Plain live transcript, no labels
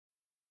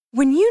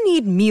When you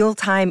need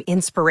mealtime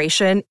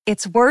inspiration,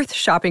 it's worth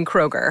shopping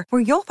Kroger,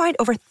 where you'll find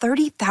over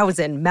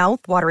 30,000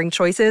 mouth-watering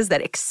choices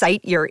that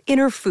excite your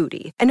inner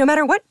foodie. And no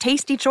matter what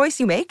tasty choice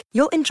you make,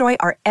 you'll enjoy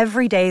our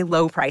everyday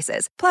low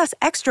prices, plus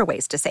extra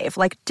ways to save,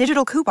 like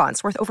digital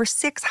coupons worth over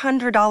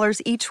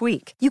 $600 each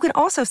week. You can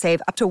also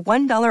save up to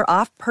 $1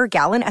 off per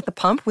gallon at the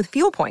pump with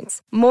fuel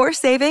points. More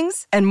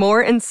savings and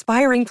more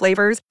inspiring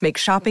flavors make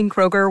shopping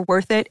Kroger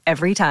worth it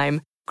every time.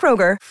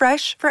 Kroger,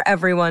 fresh for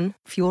everyone.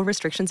 Fuel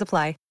restrictions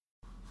apply.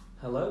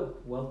 Hello,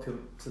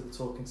 welcome to the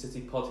Talking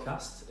City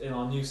podcast in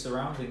our new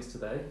surroundings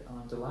today, and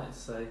I'm delighted to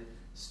say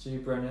Stu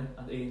Brennan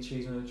and Ian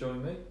Cheeseman have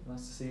joined me.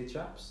 Nice to see you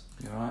chaps.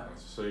 You alright?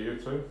 Nice to see you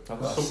too.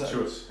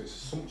 It's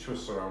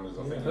sumptuous surroundings,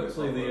 I think.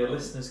 Hopefully the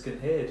listeners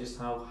can hear just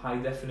how high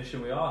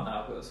definition we are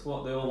now, but that's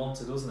what they all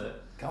wanted, wasn't it?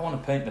 I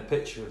want to paint the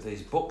picture of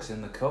these books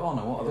in the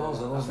corner. What are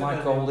those? Are those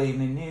like old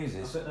evening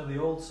newses? I think they're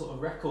the old sort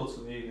of records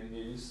from the evening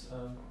news.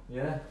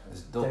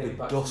 There'll be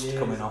dust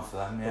coming off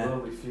them, yeah. There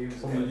will be fumes.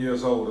 100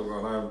 years old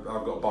and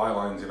I've got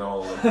bylines in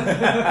all of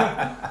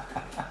them.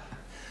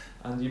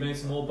 And you made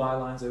some more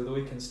bylines over the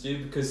weekend,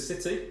 Stu, because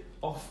City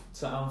off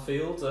to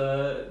Anfield.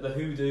 The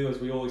hoodoo, as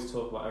we always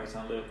talk about every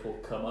time Liverpool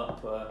come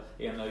up.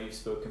 Ian, I know you've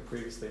spoken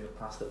previously in the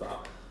past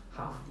about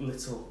how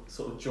little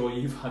sort of joy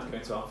you've had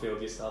going to Anfield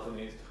yourself. I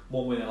mean, it's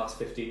one win in the last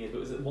 15 years, but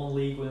was it one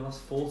league win in the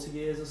last 40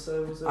 years or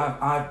so? Was it?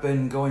 I've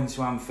been going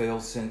to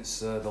Anfield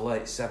since the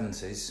late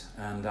 70s,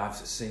 and I've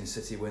seen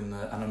City win,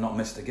 and I've not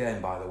missed a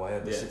game, by the way,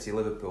 at the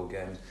City-Liverpool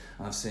games,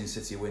 and I've seen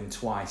City win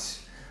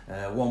twice.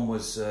 One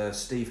was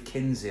Steve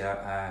Kinsey,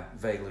 I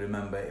vaguely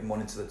remember him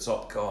one into the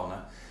top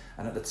corner,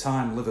 and at the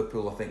time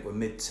Liverpool, I think, were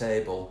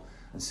mid-table,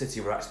 and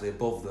City were actually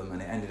above them,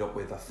 and it ended up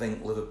with, I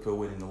think, Liverpool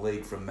winning the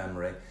league from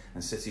memory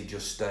and City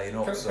just staying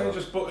up. Can I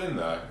just butt in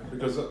there?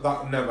 Because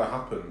that never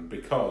happened,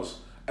 because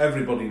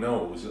everybody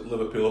knows that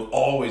Liverpool have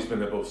always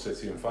been above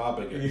City and far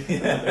bigger.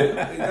 Yeah.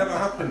 It never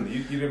happened.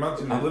 You'd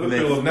imagine that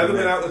Liverpool have never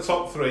been out the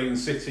top three, and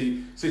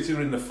City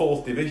were in the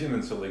 4th division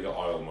until they got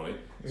oil money.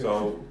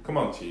 So, come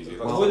on, Cheesy.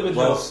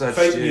 Well said,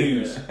 fake Stu.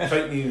 news.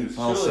 Fake news.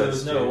 Surely there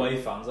was no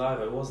away fans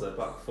either, was there,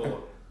 back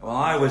before? Well,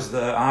 I was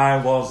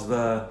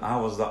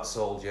that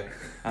soldier,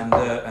 and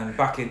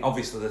back in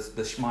obviously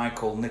the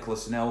Schmeichel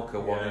Nicholas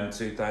Anelka one in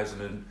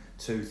 2002-03.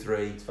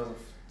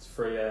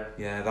 2003, yeah.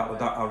 Yeah,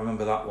 that I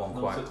remember that one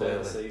quite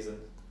clearly. Season.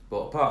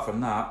 But apart from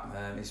that,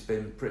 it's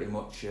been pretty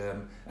much.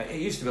 It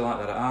used to be like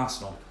that at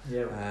Arsenal,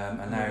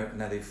 and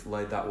now they've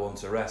laid that one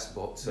to rest.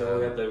 But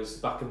we had those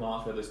back in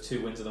March. We had those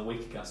 2 wins in a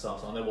week against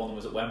Arsenal. I know one of them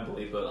was at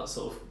Wembley, but that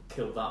sort of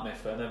killed that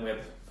myth. And then we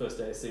had the first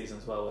day of the season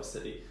as well, where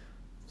City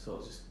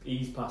sort of just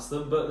eased past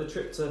them. But the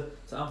trip to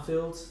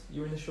Anfield,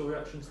 your initial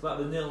reaction to that,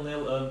 the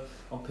 0-0,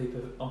 on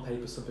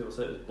paper some people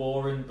say it was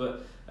boring,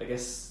 but I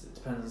guess it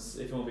depends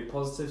if you want to be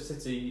positive.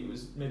 City, it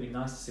was maybe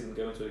nice to see them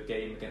go into a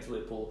game against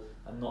Liverpool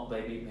and not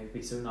maybe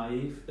be so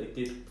naive. They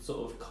did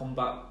sort of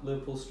combat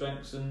Liverpool's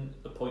strengths, and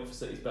a point for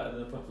City is better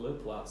than a point for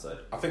Liverpool, I'd say.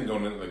 I think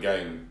going into the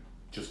game,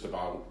 just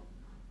about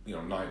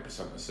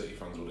 90% of City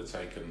fans would have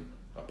taken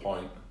a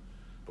point,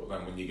 but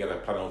then when you get a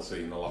penalty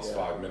in the last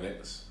 5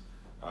 minutes,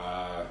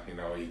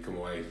 you come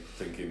away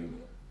thinking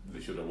they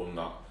should have won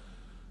that.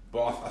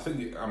 But I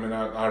think,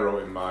 I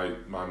wrote in my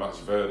match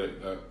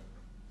verdict that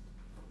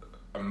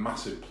a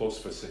massive plus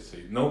for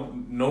City.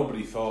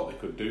 Nobody thought they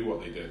could do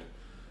what they did,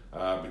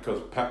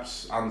 because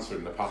Pep's answer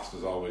in the past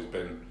has always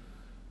been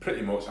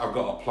pretty much, I've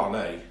got a plan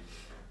A,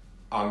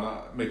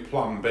 and my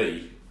plan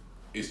B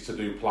is to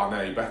do plan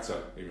A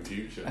better in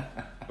future.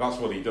 That's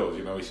what he does.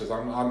 He says,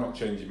 I'm not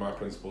changing my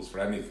principles for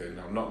anything.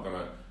 I'm not going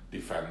to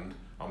defend.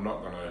 I'm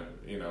not going to,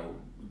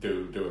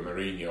 do a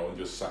Mourinho and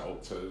just set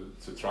up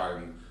to try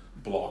and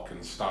block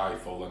and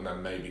stifle and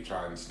then maybe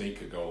try and sneak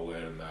a goal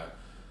here and there.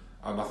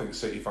 And I think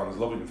City fans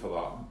love him for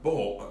that.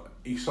 But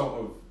he sort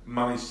of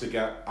managed to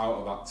get out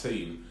of that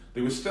team.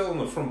 They were still on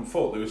the front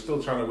foot. They were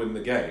still trying to win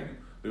the game.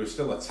 They were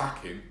still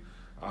attacking.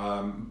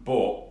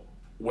 But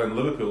when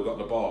Liverpool got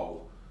the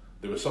ball,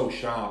 they were so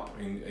sharp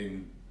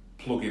in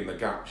plugging the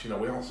gaps.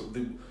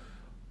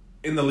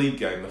 In the league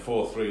game, the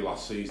 4-3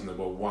 last season, there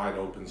were wide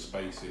open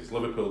spaces.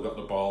 Liverpool got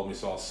the ball, and we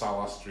saw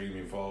Salah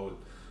streaming forward,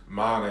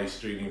 Mane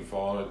streaming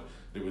forward.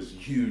 There was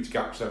huge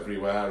gaps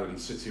everywhere,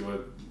 and City were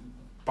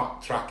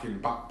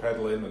backtracking,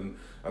 backpedaling,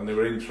 and they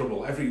were in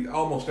trouble.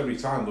 Almost every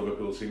time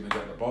Liverpool seemed to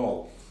get the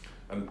ball,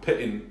 and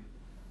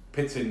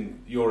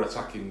pitting your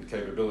attacking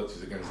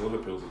capabilities against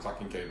Liverpool's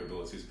attacking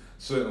capabilities,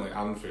 certainly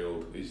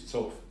Anfield is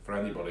tough for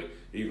anybody,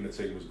 even a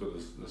team as good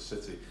as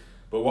City.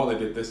 But what they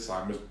did this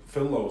time was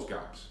fill those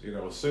gaps.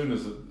 As soon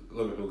as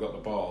Liverpool got the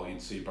ball,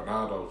 you'd see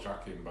Bernardo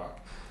tracking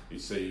back.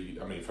 You'd see,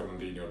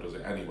 Fernandinho does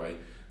it anyway,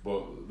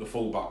 but the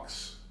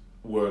fullbacks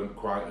weren't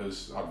quite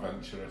as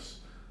adventurous.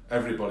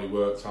 Everybody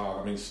worked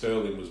hard.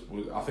 Sterling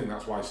was. I think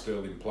that's why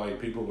Sterling played.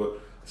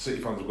 City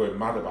fans were going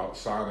mad about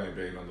Sane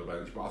being on the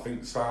bench, but I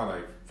think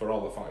Sane, for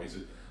all the fact he's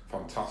a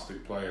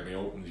fantastic player and he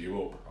opens you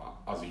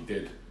up, as he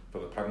did for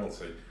the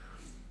penalty.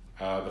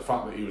 The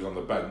fact that he was on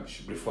the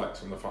bench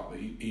reflects on the fact that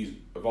he's,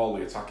 of all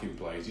the attacking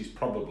players, he's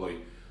probably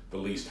the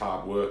least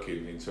hard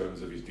working in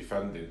terms of his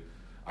defending.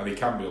 and he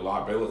can be a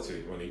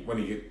liability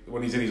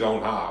when he's in his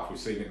own half. We've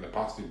seen it in the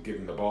past. He's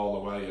giving the ball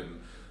away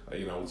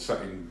and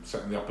setting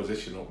the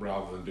opposition up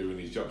rather than doing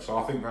his job. So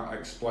I think that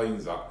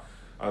explains that,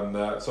 and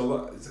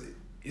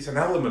it's an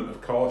element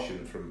of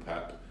caution from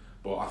Pep,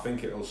 but I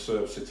think it'll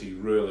serve City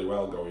really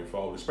well going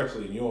forward,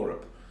 especially in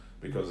Europe,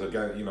 because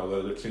again, there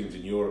are teams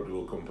in Europe who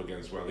will come up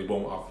against where they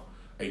won't have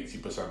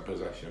 80%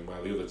 possession,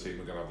 where the other team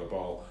are going to have the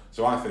ball.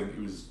 So I think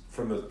it was,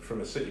 from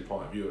a City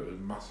point of view, it was a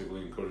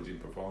massively encouraging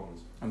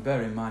performance. And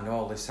bear in mind,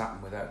 all this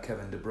happened without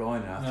Kevin De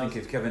Bruyne. I think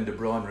if Kevin De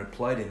Bruyne had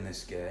played in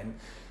this game,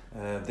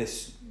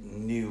 this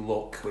new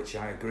look, which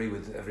I agree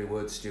with every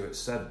word Stuart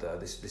said there,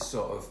 this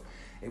sort of,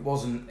 it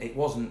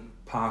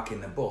wasn't parking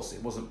the bus,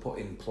 it wasn't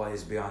putting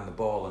players behind the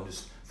ball and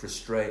just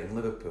frustrating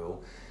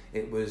Liverpool.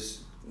 It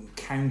was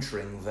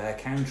countering their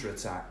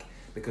counter-attack,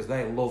 because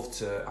they love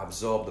to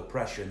absorb the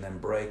pressure and then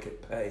break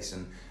at pace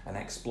and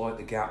exploit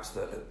the gaps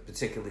that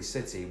particularly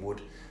City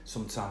would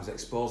sometimes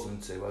expose them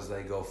to as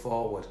they go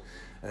forward.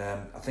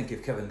 I think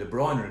if Kevin De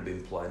Bruyne had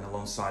been playing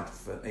alongside,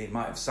 he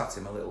might have sat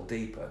him a little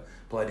deeper,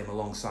 played him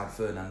alongside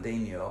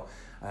Fernandinho.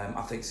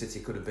 I think City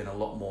could have been a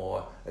lot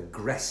more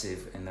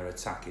aggressive in their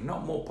attacking,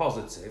 not more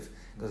positive,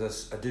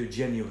 because I do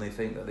genuinely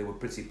think that they were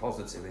pretty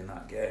positive in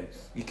that game.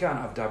 You can't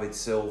have David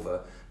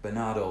Silva,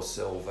 Bernardo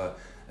Silva,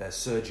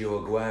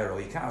 Sergio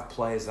Aguero. You can't have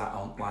players like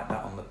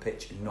that on the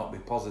pitch and not be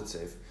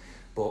positive.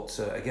 But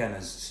again,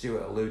 as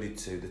Stuart alluded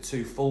to, the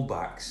two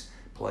fullbacks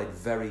played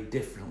very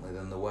differently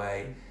than the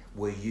way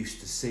we're used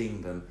to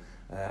seeing them.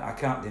 I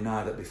can't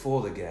deny that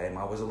before the game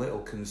I was a little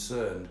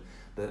concerned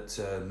that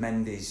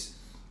Mendy's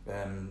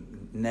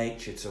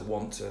nature to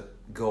want to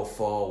go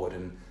forward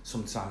and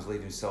sometimes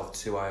leave himself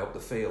too high up the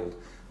field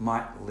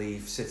might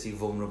leave City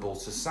vulnerable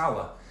to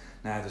Salah.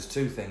 Now there's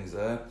two things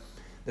there.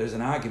 There's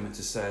an argument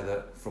to say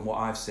that from what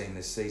I've seen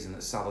this season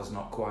that Salah's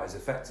not quite as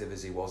effective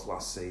as he was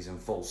last season,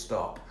 full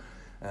stop.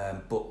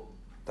 But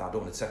I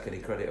don't want to take any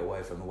credit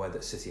away from the way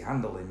that City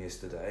handled him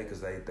yesterday,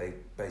 because they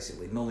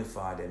basically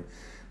nullified him.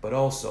 But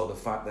also the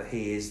fact that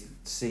he is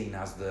seen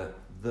as the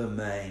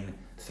main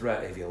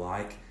threat, if you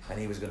like, and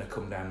he was going to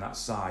come down that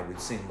side. We'd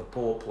seen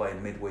Laporte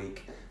playing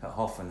midweek at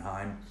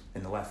Hoffenheim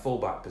in the left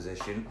full-back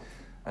position,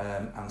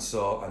 and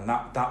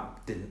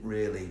that didn't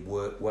really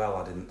work well,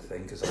 I didn't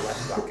think, as a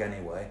left-back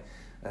anyway.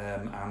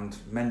 And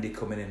Mendy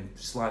coming in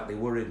slightly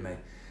worried me.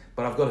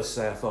 But I've got to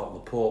say, I thought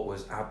Laporte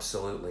was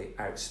absolutely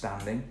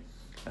outstanding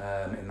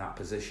in that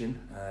position.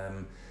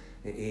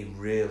 He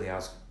really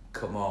has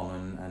come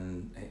on,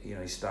 and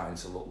he's starting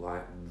to look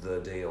like the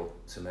deal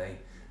to me.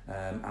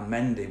 And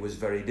Mendy was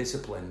very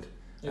disciplined.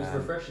 It was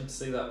refreshing to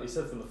see that. He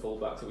said from the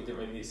full-backs that we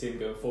didn't really see him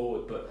going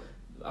forward, but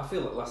I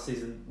feel like last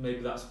season maybe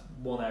that's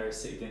one area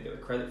City didn't get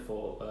the credit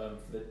for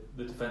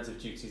the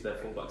defensive duties their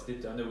full-backs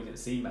did do. I know we didn't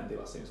see Mendy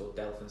last season, so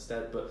Delph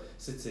instead, but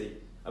City,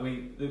 I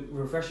mean, the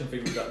refreshing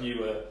thing with that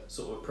new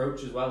sort of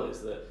approach as well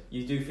is that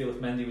you do feel if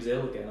Mendy was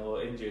ill again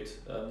or injured,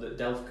 that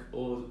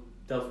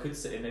Delph could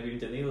sit in, maybe even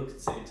Danilo could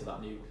sit into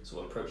that new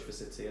sort of approach for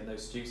City. I know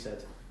Stu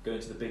said going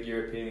to the big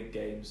European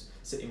games,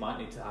 City might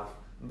need to have,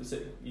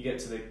 you get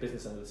to the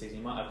business end of the season,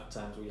 you might have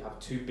times where you have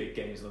two big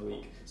games in a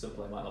week, some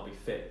player might not be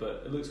fit,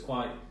 but it looks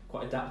quite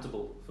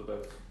adaptable for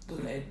both.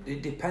 Doesn't it?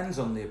 It depends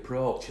on the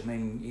approach. I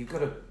mean, you've got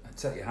to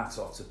take your hat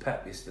off to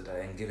Pep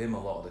yesterday and give him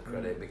a lot of the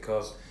credit,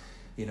 because,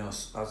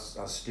 as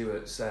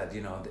Stuart said,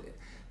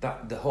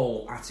 that the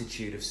whole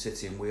attitude of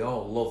City, and we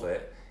all love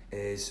it,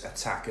 is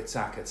attack,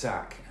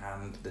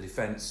 and the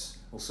defence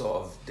will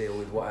sort of deal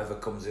with whatever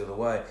comes the other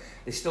way.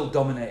 They still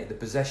dominated the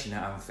possession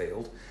at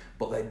Anfield,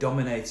 but they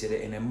dominated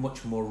it in a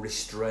much more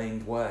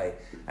restrained way.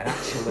 And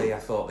actually, I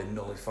thought they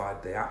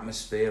nullified the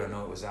atmosphere. I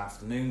know it was an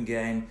afternoon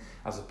game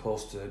as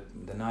opposed to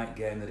the night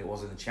game that it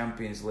was in the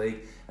Champions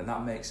League, and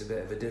that makes a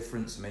bit of a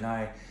difference. I mean,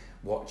 I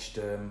watched,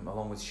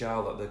 along with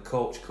Charlotte, the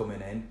coach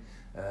coming in,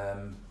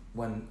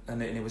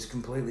 and it was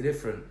completely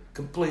different.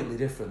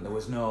 There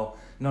was none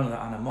of that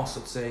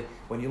animosity.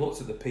 When you looked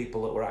at the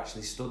people that were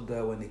actually stood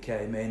there when they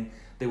came in,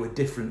 they were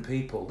different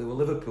people. They were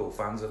Liverpool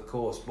fans, of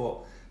course, but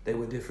they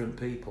were different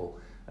people.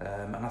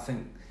 And I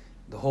think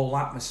the whole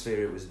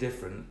atmosphere, it was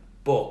different.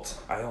 But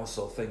I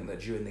also think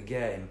that during the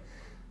game,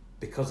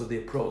 because of the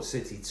approach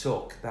City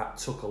took, that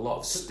took a lot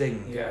of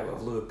sting out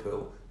of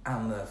Liverpool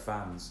and their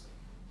fans.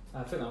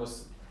 I think that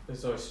was...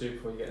 Sorry, Stu,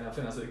 before you get in. I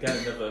think that's again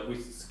another. We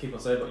keep on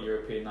saying about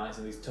European nights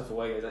and these tough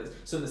away games.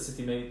 Something that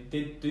City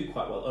did do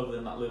quite well, other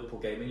than that Liverpool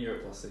game in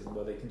Europe last season,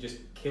 where they can just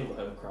kill the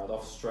home crowd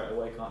off straight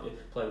away, can't you?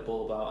 Play the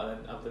ball about and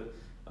then have the.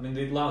 I mean,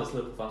 the loudest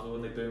Liverpool fans were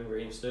when they booed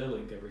Raheem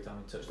Sterling every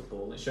time he touched the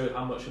ball. And it showed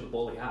how much of the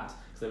ball he had,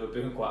 because they were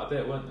booing quite a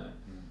bit, weren't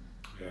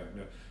they?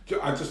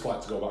 Yeah. I'd just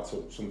like to go back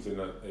to something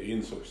that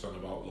Ian touched on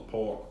about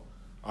Laporte.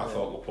 I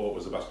thought Laporte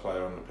was the best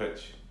player on the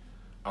pitch,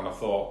 and I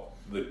thought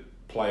the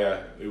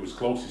player who was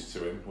closest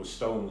to him was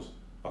Stones.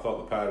 I thought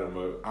the pair of them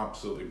were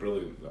absolutely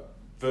brilliant,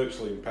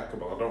 virtually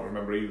impeccable. I don't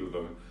remember either of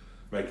them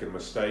making a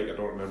mistake. I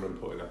don't remember them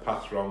putting a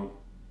pass wrong.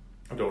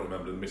 I don't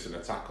remember them missing a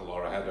tackle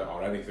or a header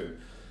or anything.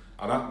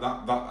 And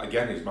that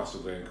again is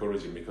massively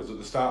encouraging, because at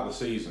the start of the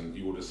season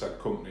you would have said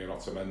Kompany and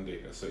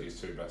Otamendi are City's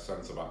two best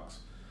centre backs.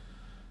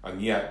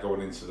 And yet,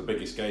 going into the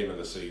biggest game of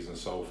the season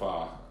so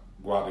far,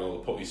 Guardiola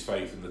put his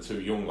faith in the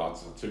two young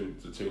lads,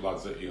 the two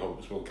lads that he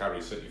hopes will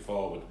carry City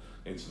forward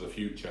into the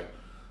future,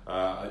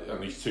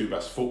 and his two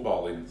best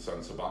footballing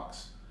centre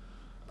backs.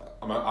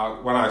 When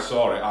I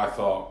saw it, I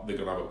thought they're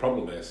going to have a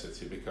problem here,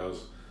 City,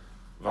 because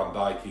Van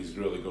Dijk is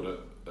really good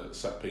at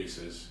set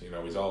pieces. You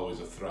know, he's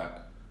always a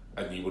threat,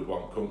 and you would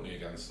want company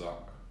against that.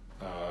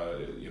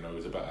 You know,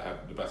 he's the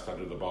best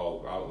header of the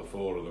ball out of the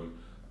four of them.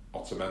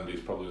 Otamendi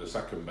is probably the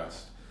second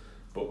best.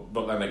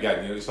 But then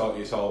again, you know,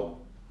 it's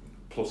all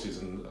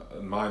pluses and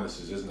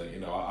minuses, isn't it? You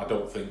know, I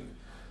don't think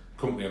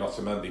Company and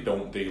Otamendi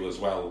don't deal as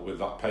well with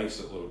that pace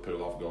that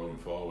Liverpool have going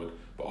forward.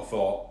 But I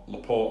thought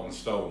Laporte and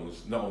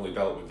Stones not only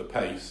dealt with the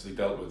pace, they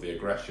dealt with the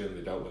aggression,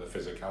 they dealt with the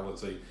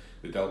physicality,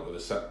 they dealt with the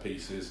set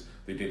pieces.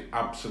 They did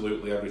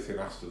absolutely everything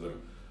asked of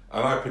them.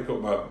 And I picked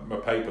up my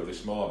paper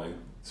this morning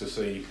to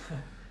see,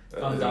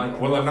 a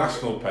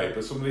national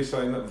paper, somebody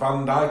saying that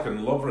Van Dijk and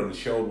Lovren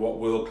showed what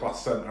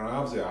world-class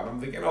centre-halves they are. And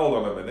I'm thinking, hold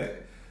on a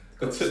minute.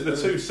 The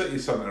two City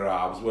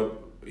centre-halves were,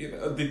 you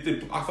know,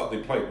 I thought they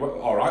played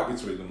all right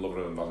between them,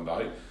 Lovren and Van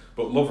Dijk.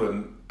 But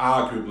Lovren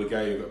arguably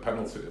gave a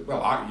penalty.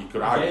 Well, you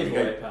could argue. He gave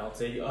away a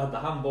penalty. The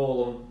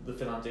handball on the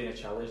Fernandinho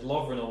challenge.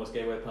 Lovren almost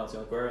gave away a penalty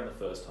on Aguero in the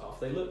first half.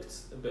 They looked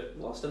a bit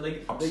lost, and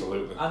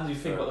absolutely. And you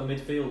think about the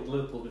midfield.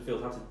 Liverpool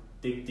midfield had to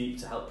dig deep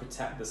to help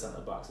protect the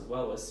centre backs as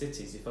well. Whereas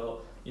City's, you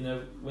felt, you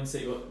know, when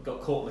City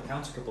got caught on the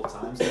counter a couple of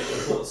times, I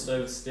thought that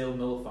Stones still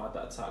nullified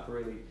that attack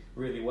really,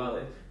 really well.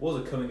 It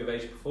was a coming of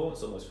age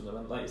performance almost from them,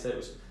 and like you said, it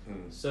was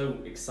so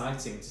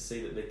exciting to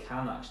see that they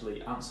can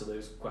actually answer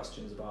those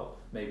questions about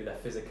maybe their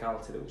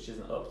physicality, which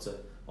isn't up to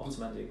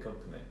Otamendi and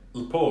company.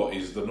 Laporte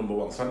is the number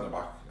one centre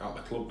back at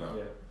the club now,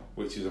 yeah.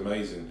 Which is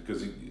amazing,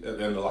 because at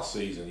the end of last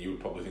season you would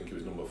probably think he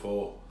was number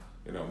 4.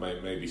 You know,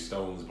 maybe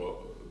Stones, but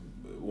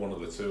one of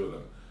the two of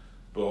them.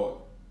 But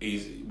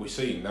we're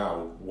seeing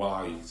now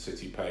why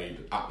City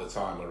paid at the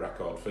time a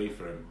record fee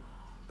for him,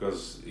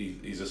 because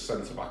he's a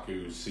centre back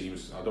who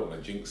seems, I don't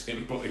want to jinx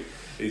him, but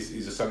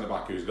he's a centre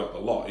back who's got the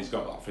lot. He's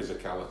got that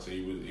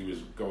physicality. He was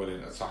going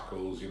into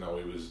tackles. You know,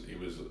 he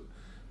was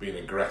being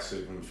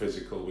aggressive and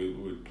physical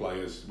with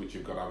players, which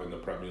you've got to have in the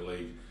Premier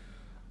League.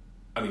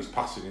 And his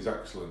passing is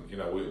excellent. You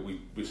know,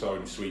 we saw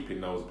him sweeping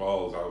those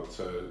balls out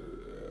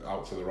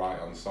to the right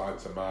hand side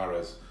to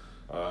Mahrez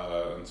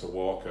and to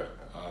Walker.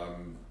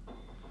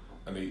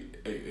 And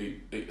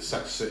it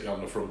sets City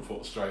on the front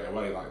foot straight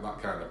away, like that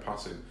kind of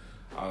passing.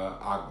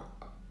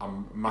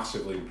 I'm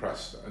massively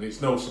impressed, and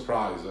it's no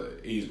surprise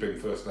that he's been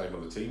first name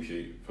on the team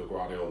sheet for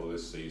Guardiola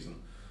this season.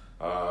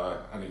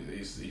 And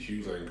he's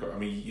hugely encouraging. I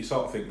mean, you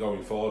sort of think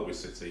going forward with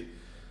City,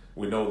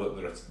 we know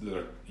that there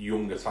are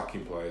young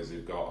attacking players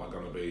they've got are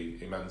going to be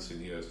immense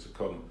in years to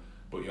come,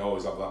 but you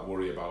always have that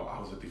worry about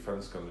how's the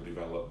defence going to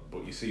develop.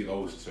 But you see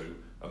those two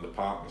and the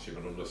partnership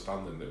and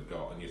understanding they've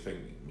got, and you think,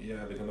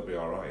 yeah, they're going to be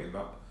all right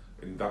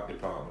in that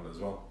department as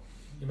well.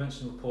 You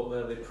mentioned Laporte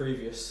there, the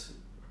previous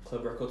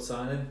club record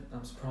signing.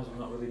 I'm surprised we've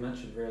not really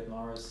mentioned Riyad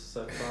Mahrez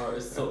so far.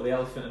 It's sort of the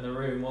elephant in the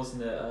room,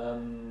 wasn't it?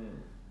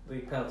 The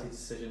penalty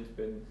decision's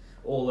been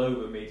all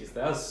over media.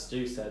 As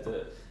Stu said,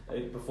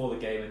 before the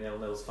game, a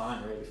 0-0's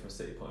fine really from a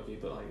City point of view,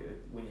 but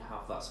when you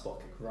have that spot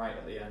kick right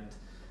at the end,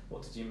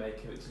 what did you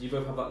make of it? Did you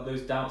both have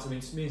those doubts? I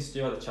mean, me and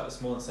Stu had a chat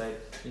this morning saying,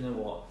 you know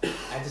what,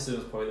 Ederson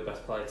was probably the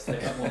best player to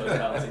take that one of those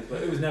penalties,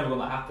 but it was never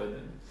going to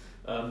happen.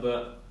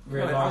 But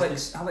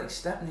Alex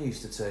Stepney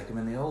used to take him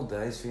in the old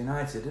days for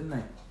United, didn't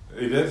he?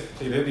 He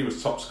did. He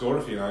was top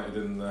scorer for United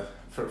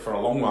for a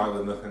long while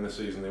in the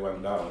season they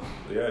went down.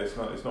 But yeah, it's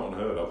not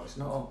unheard of. It's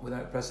not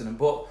without precedent.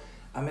 But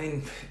I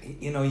mean,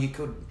 you know, you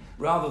could,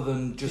 rather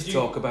than just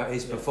talk about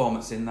his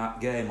performance in that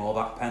game or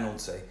that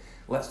penalty,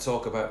 let's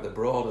talk about the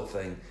broader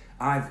thing.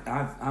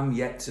 I'm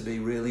yet to be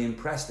really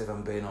impressed, if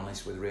I'm being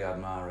honest, with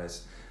Riyad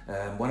Mahrez.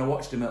 When I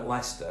watched him at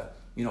Leicester,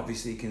 you know,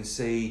 obviously you can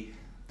see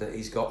that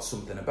he's got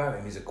something about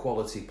him. He's a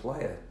quality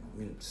player. I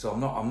mean, so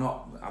I'm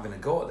not having a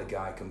go at the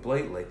guy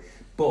completely,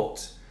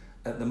 but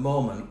at the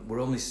moment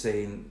we're only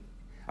seeing.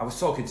 I was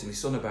talking to my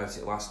son about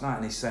it last night,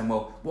 and he's saying,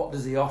 "Well, what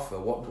does he offer?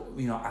 What,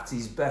 you know, at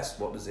his best,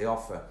 what does he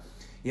offer?"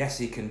 Yes,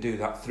 he can do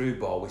that through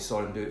ball. We saw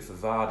him do it for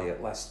Vardy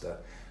at Leicester.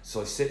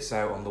 So he sits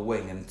out on the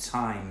wing and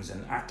times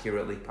and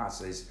accurately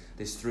passes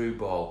this through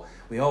ball.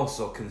 We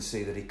also can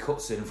see that he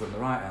cuts in from the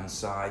right hand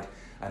side,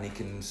 and he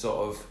can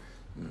sort of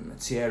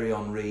Thierry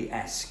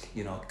Henry-esque,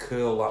 you know,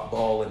 curl that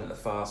ball in at the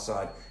far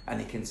side, and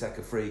he can take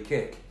a free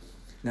kick.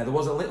 Now, there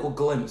was a little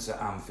glimpse at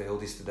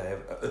Anfield yesterday,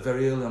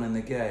 very early on in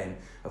the game,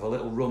 of a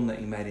little run that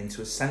he made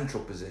into a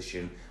central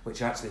position,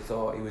 which I actually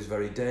thought he was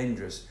very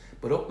dangerous.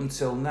 But up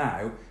until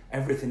now,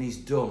 everything he's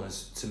done,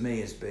 to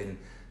me, has been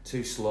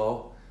too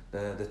slow. He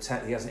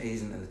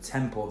isn't in the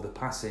tempo of the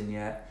passing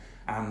yet,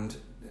 and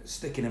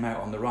sticking him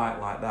out on the right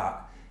like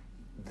that,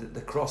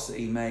 the cross that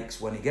he makes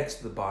when he gets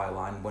to the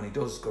byline, when he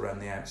does go around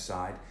the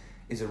outside,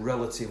 is a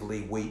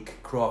relatively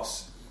weak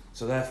cross.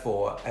 So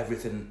therefore,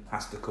 everything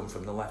has to come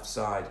from the left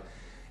side.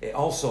 It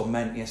also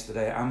meant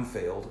yesterday at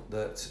Anfield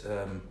that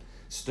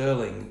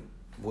Sterling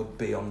would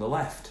be on the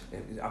left,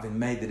 having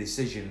made the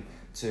decision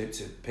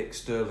to pick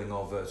Sterling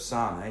over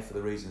Sane for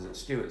the reasons that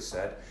Stuart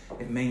said,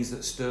 it means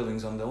that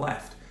Sterling's on the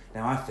left.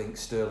 Now I think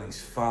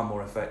Sterling's far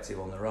more effective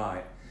on the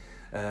right,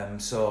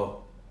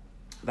 so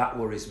that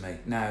worries me.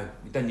 Now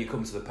then you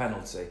come to the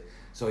penalty.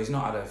 So he's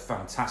not had a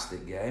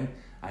fantastic game.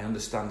 I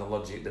understand the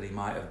logic that he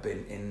might have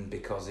been in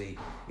because he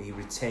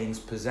retains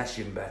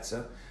possession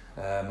better,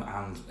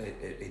 and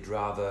he'd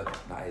rather,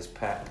 that is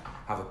Pep,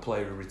 have a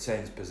player who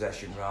retains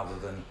possession rather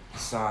than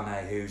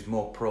Sane, who's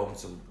more prone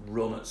to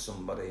run at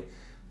somebody,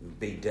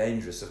 be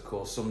dangerous of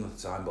course some of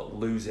the time, but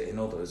lose it in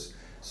others.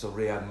 So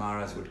Riyad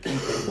Mahrez would keep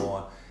it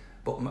more.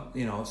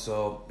 But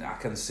so I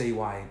can see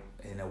why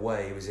in a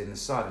way he was in the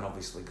side, and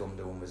obviously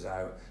Gundogan was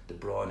out, De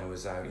Bruyne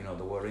was out.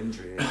 There were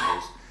injury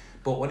issues.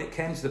 But when it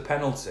came to the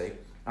penalty,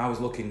 I was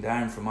looking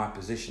down from my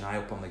position high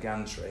up on the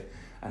gantry,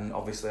 and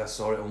obviously I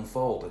saw it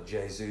unfold. That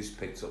Jesus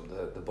picked up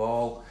the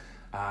ball,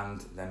 and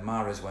then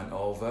Mahrez went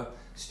over.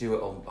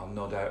 Stuart will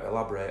no doubt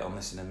elaborate on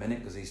this in a minute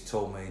because he's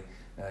told me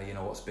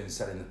what's been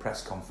said in the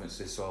press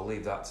conferences, so I'll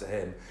leave that to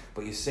him.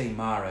 But you see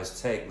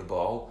Mahrez take the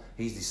ball.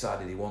 He's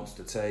decided he wants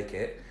to take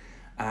it,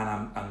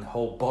 and the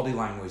whole body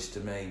language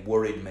to me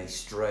worried me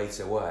straight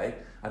away.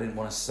 I didn't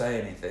want to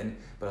say anything,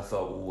 but I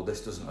thought,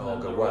 this doesn't all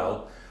go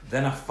well.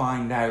 Then I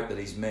find out that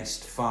he's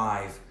missed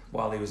 5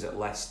 while he was at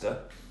Leicester,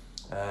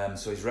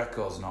 so his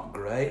record's not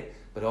great.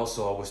 But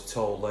also I was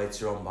told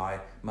later on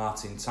by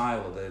Martin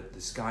Tyler, the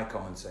Sky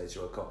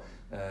commentator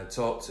I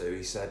talked to,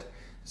 he said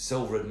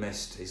Silva had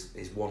missed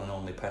his one and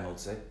only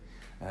penalty.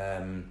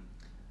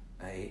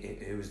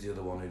 Who was the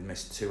other one who'd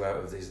missed 2 out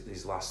of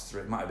these last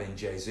 3? It might have been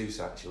Jesus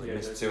actually,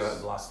 missed 2 out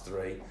of the last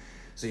 3.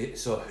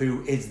 So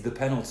who is the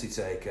penalty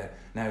taker?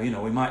 Now,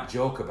 we might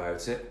joke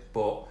about it,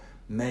 but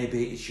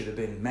maybe it should have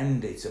been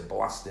Mendy to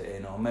blast it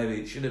in, or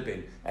maybe it should have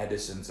been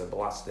Ederson to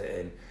blast it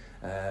in.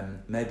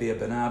 Maybe a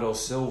Bernardo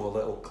Silva,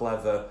 little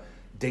clever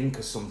dink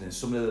or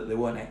somebody that they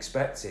weren't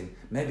expecting.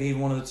 Maybe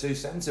even one of the 2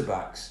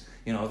 centre-backs.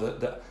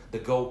 The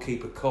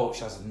goalkeeper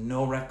coach has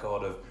no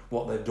record of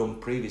what they've done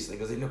previously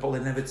because they've probably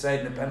never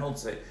taken a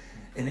penalty.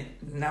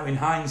 Now in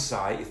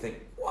hindsight, you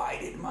think, why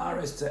did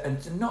Mahrez and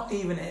to not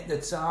even hit the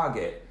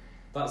target?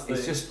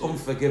 It's just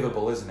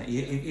unforgivable, isn't it?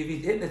 If you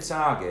hit the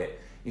target,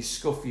 you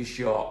scuff your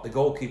shot, the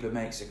goalkeeper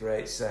makes a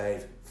great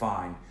save,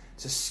 fine.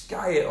 To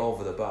sky it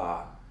over the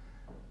bar,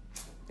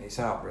 it's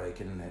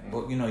heartbreaking, isn't it?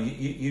 But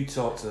you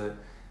talked to.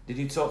 Did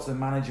you talk to the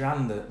manager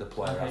and the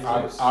player?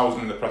 I was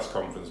in the press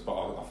conference, but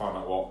I found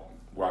out what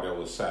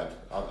Guardiola said.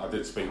 I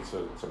did speak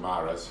to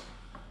Mahrez.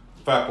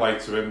 Fair play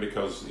to him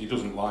because he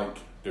doesn't like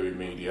doing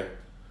media,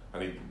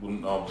 and he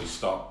wouldn't normally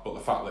stop. But the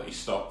fact that he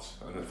stopped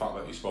and the fact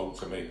that he spoke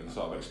to me and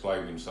sort of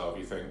explained himself,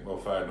 you think, well,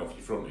 fair enough,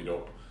 you fronted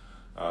up.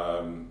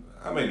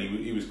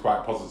 He was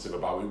quite positive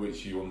about it,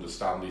 which you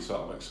understand. He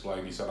sort of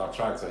explained. He said, I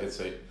tried to hit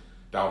it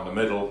down the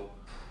middle,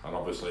 and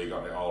obviously he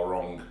got it all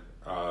wrong.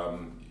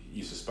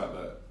 You suspect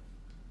that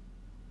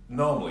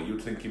normally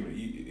you'd think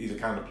he's the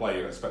kind of player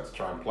you'd expect to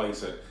try and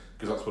place it,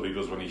 because that's what he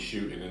does when he's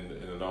shooting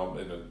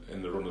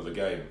in the run of the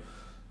game.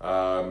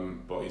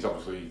 But he's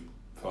obviously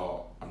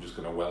thought, I'm just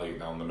going to welly it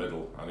down the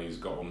middle, and he's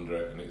got under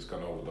it and it's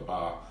gone over the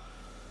bar.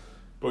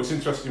 But it's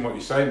interesting what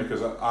you're saying,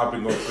 because I've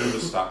been going through the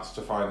stats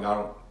to find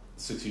out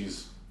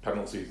City's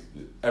penalty.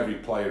 Every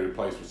player who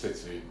plays for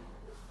City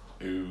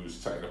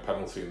who's taken a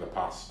penalty in the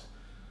past,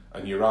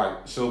 and you're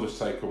right, Silva's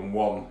taken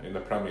 1 in the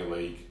Premier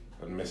League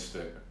and missed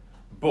it,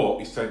 but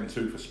he's taken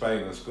 2 for Spain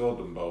and scored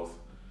them both.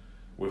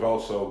 We've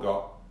also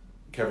got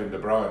Kevin De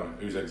Bruyne,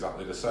 who's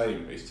exactly the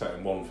same. He's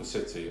taken 1 for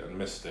City and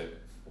missed it,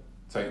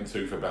 taken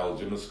 2 for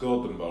Belgium and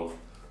scored them both.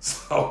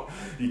 So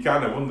you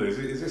kind of wonder, is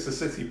this a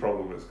City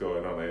problem that's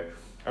going on here?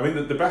 I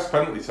mean, the best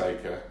penalty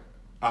taker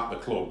at the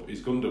club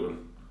is Gundogan.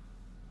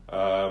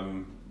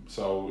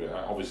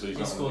 Obviously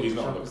he's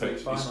not on the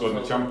pitch. He scored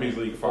in the Champions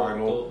League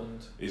final.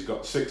 He's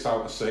got 6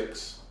 out of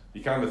 6.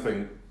 You kind of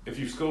think, if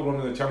you've scored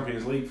one in the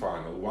Champions League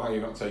final, why are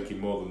you not taking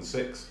more than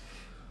 6?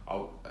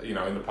 In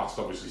the past,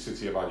 obviously,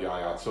 City have had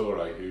Yaya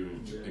Toure,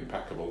 who's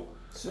impeccable.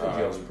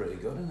 Sergio's pretty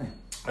good, isn't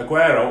he?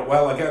 Aguero,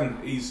 well, again,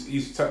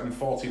 he's taken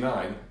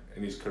 49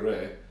 in his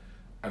career,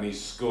 and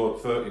he's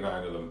scored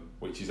 39 of them,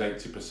 which is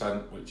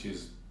 80%, which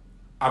is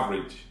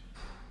average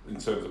in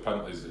terms of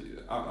penalties.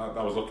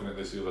 I was looking at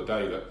this the other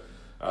day, that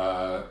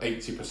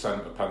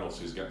 80% of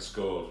penalties get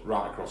scored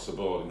right across the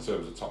board in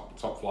terms of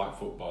top flight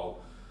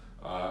football.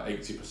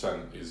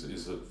 80%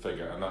 is the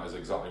figure, and that is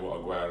exactly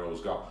what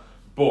Aguero's got.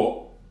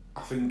 But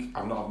I think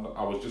I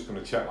was just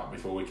going to check that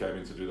before we came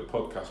in to do the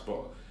podcast,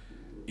 but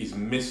he's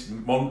missed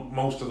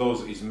most of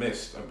those that he's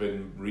missed have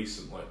been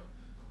recently.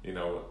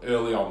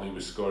 Early on he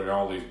was scoring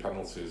all these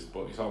penalties,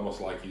 but it's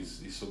almost like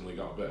he's suddenly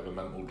got a bit of a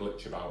mental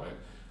glitch about it,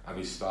 and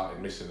he's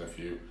started missing a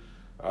few.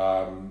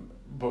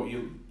 But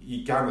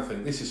you kind of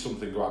think this is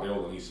something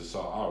Guardiola needs to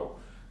sort out.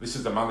 This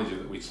is the manager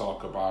that we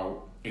talk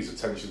about, his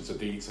attention to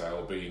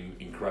detail being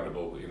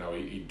incredible.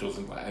 He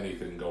doesn't let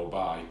anything go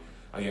by,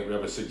 and yet we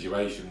have a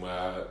situation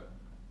where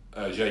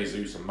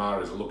Jesus and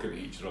Mahrez are looking at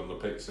each other on the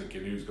pitch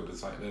thinking, who's going to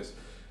take this?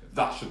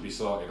 That should be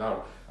sorted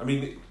out. I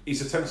mean,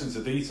 his attention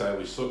to detail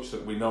is such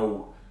that we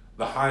know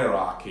the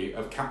hierarchy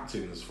of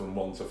captains from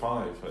 1 to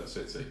 5 at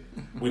City.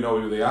 We know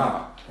who they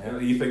are. Yeah.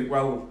 You think,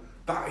 well,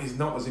 that is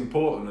not as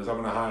important as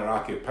having a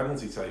hierarchy of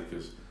penalty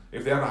takers.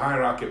 If they had a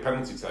hierarchy of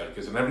penalty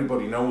takers and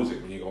everybody knows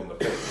it when you go on the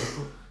pitch,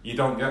 you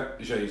don't get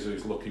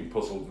Jesus looking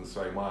puzzled and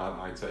saying, why aren't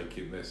I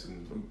taking this?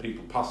 And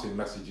people passing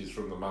messages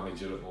from the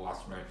manager at the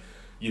last minute.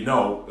 You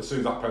know, as soon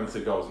as that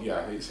penalty goes,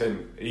 yeah, it's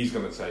him, he's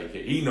going to take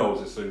it. He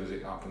knows as soon as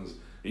it happens,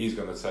 he's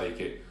going to take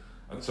it.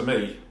 And to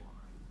me,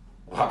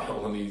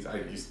 Guardiola needs,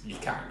 you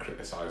can't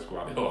criticise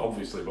Guardiola,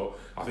 obviously, but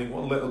I think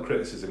one little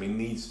criticism, he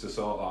needs to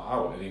sort that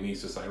out, and he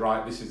needs to say,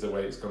 right, this is the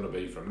way it's going to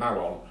be from now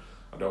on.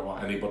 I don't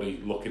want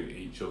anybody looking at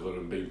each other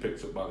and being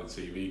picked up by the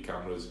TV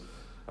cameras.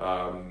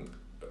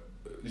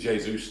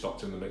 Jesus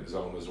stopped in the mix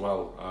zone as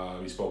well.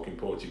 He spoke in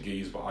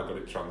Portuguese, but I got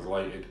it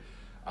translated,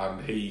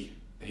 and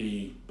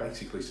he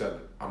basically said,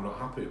 I'm not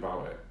happy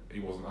about it. He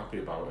wasn't happy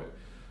about it.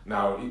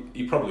 Now,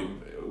 he probably,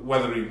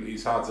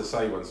 it's hard to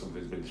say when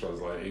something's been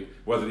translated,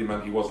 whether he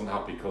meant he wasn't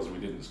happy because we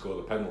didn't score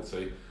the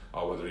penalty,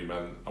 or whether he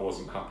meant I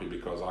wasn't happy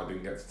because I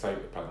didn't get to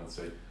take the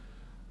penalty.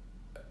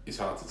 It's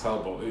hard to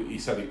tell, but he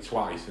said it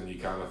twice, and you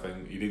kind of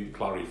think he didn't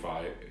clarify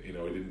it. You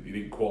know, he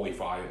didn't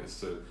qualify it as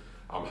to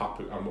I'm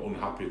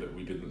unhappy that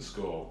we didn't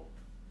score.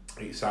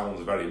 It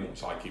sounds very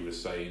much like he was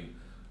saying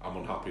I'm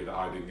unhappy that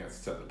I didn't get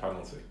to take the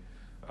penalty.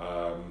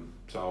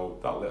 So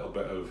that little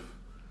bit of.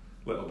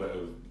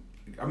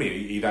 I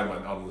mean, he then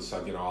went on and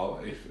said, you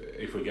know,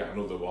 if we get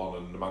another one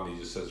and the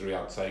manager says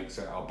Riyad takes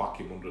it, I'll back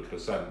him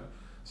 100%.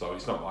 So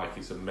it's not like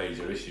it's a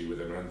major issue with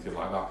him or anything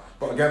like that.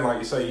 But again, like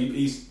you say,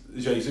 he's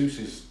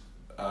Jesus'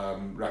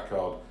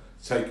 record,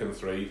 taken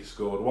 3,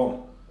 scored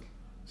 1.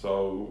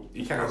 So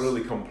he can't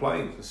really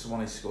complain. The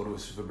one he scored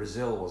was for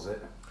Brazil, was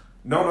it?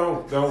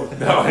 No, it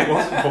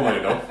wasn't, funnily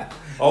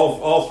enough.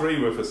 All 3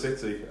 were for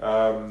City.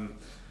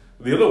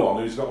 The other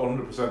one who's got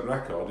 100%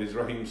 record is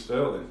Raheem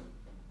Sterling.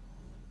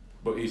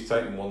 But he's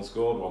taken 1,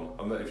 scored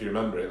 1, and if you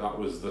remember it, that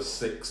was the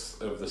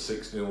 6th of the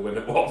 6-0 win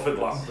at Watford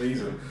last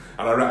season.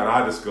 And I reckon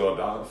I'd have scored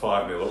that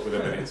 5-0 up with a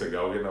minute to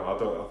go. You know,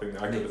 I think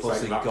I could have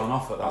taken that. He'd gone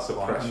off at that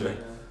point, pressure. hadn't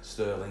he?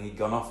 Sterling, he'd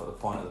gone off at the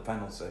point of the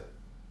penalty.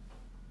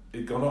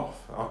 He'd gone off.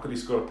 How could he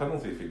score a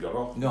penalty if he'd gone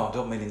off? No, I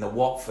don't mean in the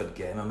Watford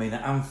game. I mean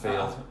at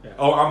Anfield. Yeah.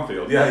 Oh,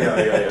 Anfield. Yeah.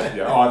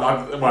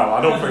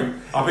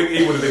 I think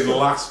he would have been the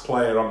last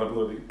player on the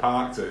bloody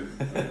park to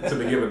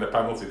be given the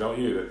penalty, don't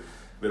you?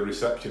 The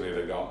reception he'd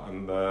have got,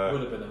 and it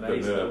would have been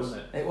amazing, though, wouldn't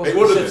it? It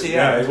would have been.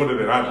 Yeah, it would have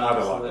been. I'd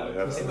have liked that.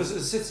 Yeah. It was at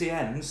the City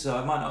end, so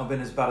it might not have been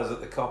as bad as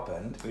at the Cop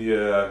end.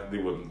 Yeah, they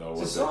wouldn't know.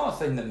 It's the sort of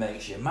thing that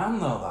makes you man,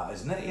 though, that,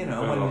 isn't it? You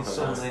know, when you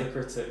suddenly the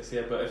critics,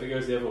 yeah. But if it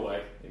goes the other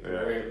way, it can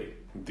really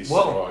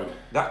destroyed. Well,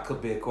 that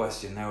could be a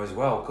question now as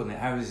well, couldn't it?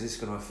 How is this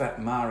going to affect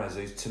Mahrez,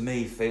 who to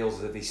me feels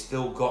that he's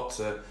still got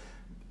to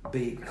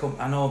become.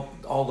 I know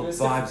all the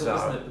vibes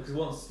are. Isn't it? Because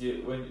once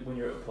when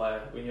you're a player,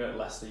 when you're at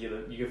Leicester, you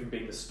go from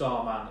being the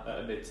star man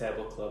at a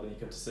mid-table club, and you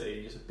come to City,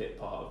 you're just a bit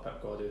part of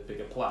Pep Guardiola's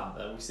bigger plan.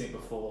 We've seen it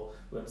before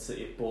when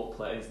City have bought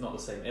players, not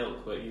the same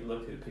ilk, but you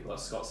look at people like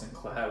Scott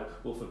Sinclair,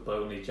 Wilfred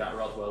Boney, Jack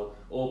Rodwell,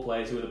 all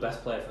players who are the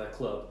best player for their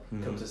club,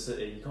 come to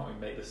City. You can't even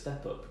make the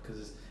step up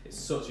because it's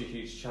such a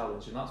huge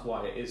challenge, and that's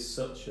why it is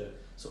such a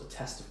sort of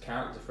test of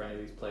character for any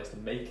of these players to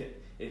make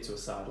it into a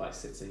side like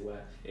City,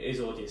 where it is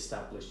already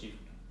established.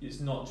 It's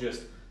not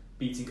just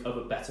beating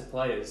other better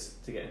players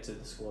to get into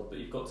the squad, but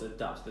you've got to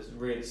adapt to this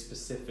really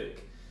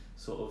specific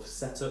sort of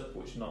setup,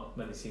 which not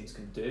many teams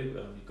can do.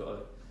 You've got to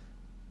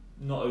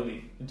not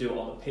only do it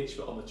on the pitch,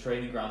 but on the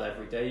training ground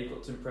every day. You've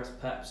got to impress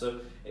Pep,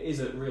 so it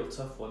is a real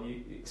tough one.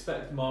 You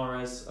expect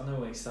Mahrez. I know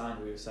when he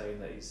signed, we were saying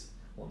that he's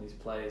one of these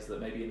players that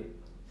maybe in the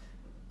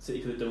City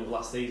could have done with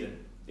last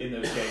season. In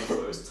those games where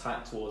it was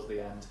tight towards the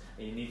end,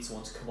 and you need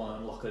someone to come on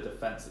and unlock a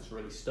defence that's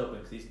really stubborn,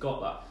 because he's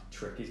got that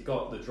trick, he's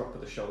got the drop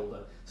of the shoulder.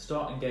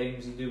 Starting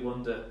games, you do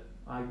wonder.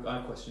 I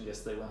questioned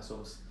yesterday when I saw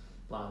him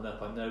lining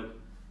up. I know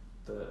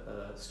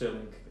that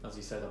Sterling, as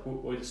you said, I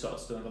would have started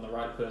Sterling on the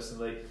right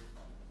personally.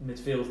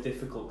 Midfield's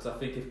difficult because I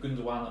think if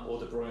Gundogan or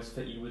De Bruyne's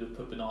fit, you would have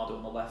put Bernardo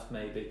on the left,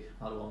 maybe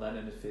another one then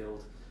in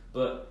midfield.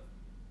 But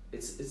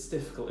it's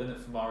difficult, isn't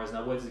it, for Mahrez?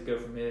 Now, where does it go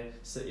from here?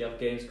 City have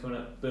games coming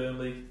up: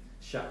 Burnley,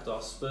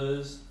 Shakhtar,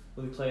 Spurs.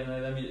 Will he play in any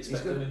of them? You'd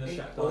expect him in the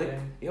Shakhtar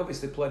game? He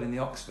obviously played in the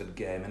Oxford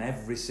game, and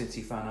every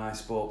City fan I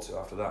spoke to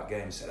after that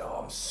game said,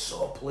 "Oh, I'm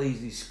so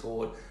pleased he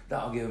scored.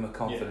 That'll give him a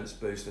confidence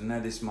boost." And now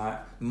this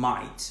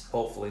might,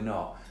 hopefully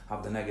not,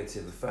 have the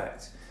negative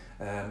effect.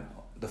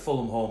 The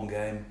Fulham home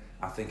game,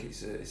 I think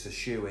it's a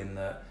shoe-in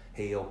that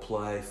he'll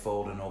play,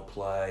 Foden will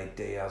play,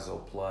 Diaz will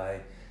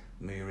play,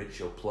 Muric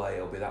will play.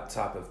 It'll be that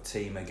type of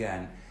team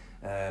again.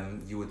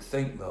 You would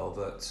think, though,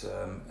 that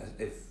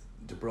if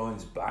De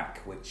Bruyne's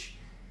back, which,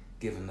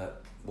 given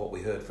that what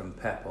we heard from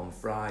Pep on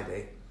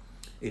Friday,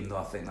 even though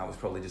I think that was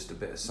probably just a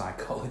bit of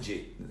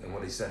psychology,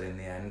 what he said in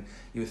the end,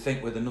 you would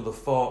think with another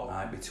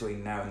fortnight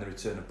between now and the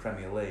return of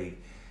Premier League,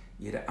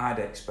 I'd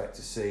expect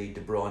to see De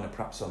Bruyne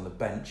perhaps on the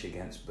bench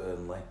against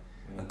Burnley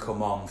and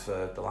come on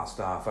for the last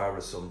half hour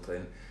or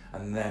something,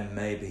 and then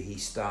maybe he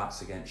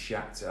starts against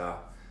Shakhtar.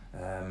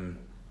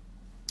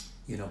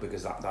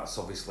 because that's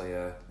obviously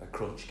a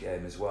crunch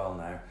game as well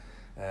now,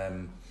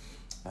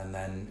 and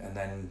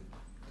then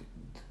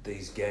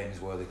these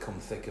games where they come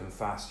thick and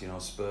fast.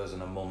 Spurs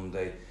on a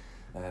Monday,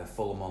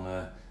 Fulham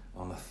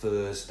on a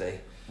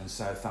Thursday, and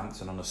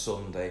Southampton on a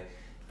Sunday.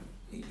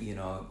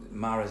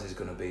 Mahrez is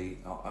going to be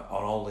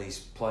on all these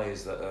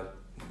players that are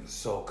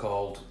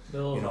so-called,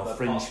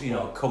 fringe,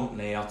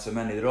 company,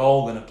 Ottomani. They're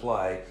all going to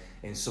play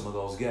in some of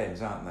those games,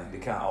 aren't they?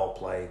 They can't all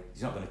play.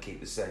 He's not going to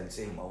keep the same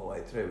team all the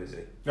way through, is he?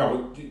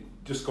 No,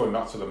 just going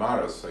back to the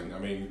Mahrez thing. I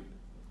mean,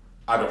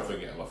 I don't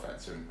think it'll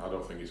affect him. I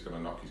don't think it's going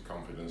to knock his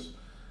confidence.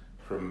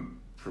 From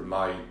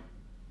my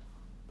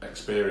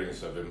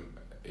experience of him,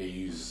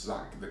 he's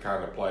the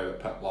kind of player that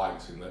Pep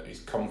likes, in that he's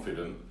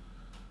confident,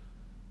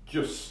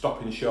 just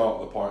stopping short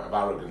at the point of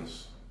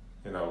arrogance.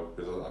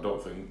 Because I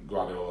don't think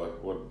Guardiola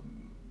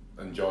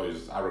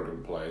enjoys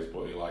arrogant players,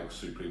 but he likes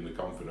supremely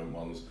confident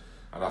ones.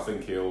 And I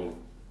think he'll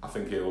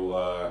come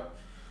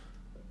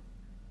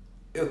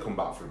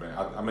back from it.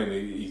 I mean,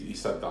 he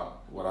said that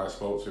when I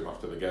spoke to him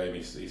after the game.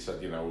 He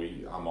said,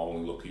 I'm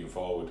only looking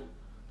forward.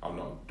 I'm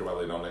not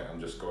dwelling on it.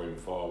 I'm just going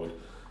forward.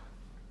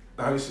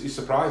 Now it's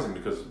surprising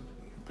because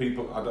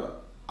people,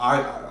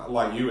 I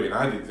like you, Ian.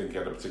 I didn't think he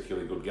had a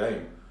particularly good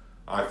game.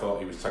 I thought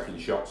he was taking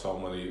shots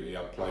on when he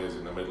had players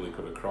in the middle he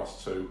could have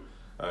crossed to.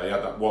 He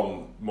had that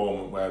one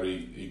moment where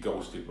he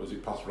ghosted, was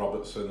it past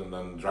Robertson, and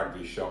then dragged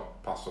his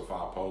shot past the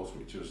far post,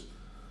 which was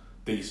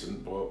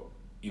decent, but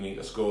you need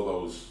to score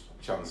those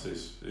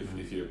chances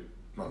if you're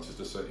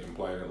Manchester City and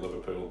playing at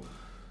Liverpool.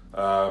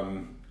 I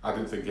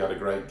didn't think he had a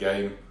great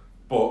game,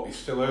 but he's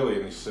still early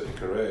in his City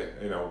career.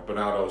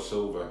 Bernardo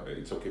Silva,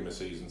 it took him a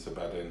season to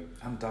bed in.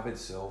 And David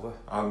Silva.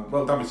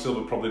 David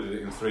Silva probably did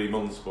it in 3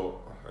 months, but,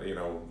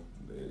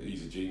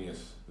 he's a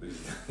genius.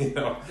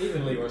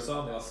 Even Leroy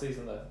Sané last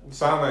season though.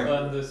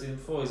 Sané. And the season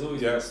before, he's always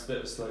been a bit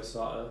of a slow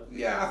starter.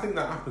 Yeah, I think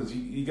that happens.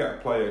 You get a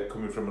player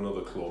coming from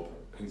another club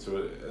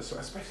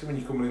especially when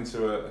you're coming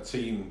into a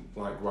team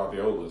like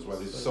Guardiola's, where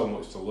there's so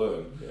much to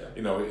learn.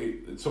 Yeah.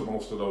 It took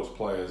most of those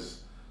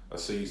players a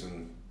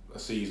season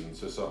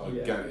to sort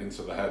of get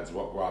into the heads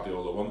what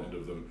Guardiola wanted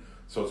of them.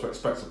 So to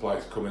expect a player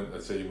to come into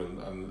the team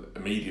and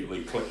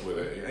immediately click with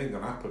it ain't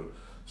gonna happen.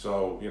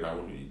 So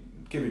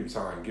give him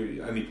time.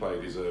 Any player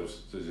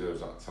deserves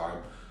that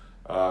time.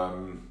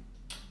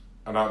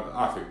 And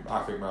I think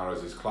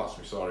Mahrez is class.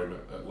 We saw him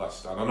at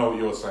Leicester. And I know what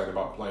you're saying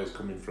about players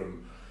coming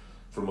from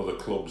other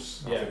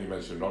clubs. I think you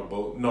mentioned Rod,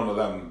 but none of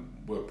them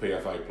were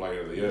PFA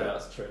Player of the Year. Yeah,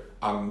 that's true.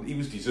 And he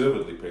was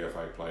deservedly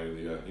PFA Player of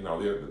the Year.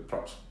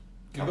 Perhaps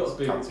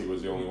Kanté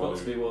was the only one. You've got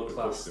to be world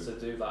class to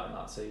do that in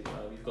that team.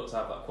 You've got to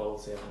have that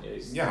quality, haven't you?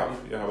 He's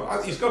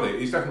got it.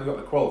 He's definitely got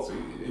the quality.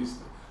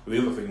 The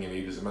other thing you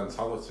need is a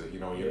mentality.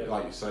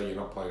 Like you say, you're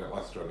not playing at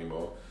Leicester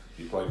anymore.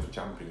 You're playing for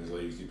Champions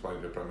Leagues. You're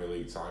playing for Premier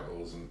League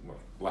titles, and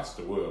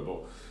Leicester were,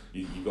 but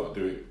you've got to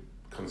do it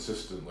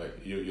consistently.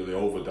 You're the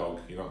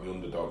overdog. You're not the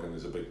underdog, and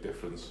there's a big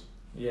difference.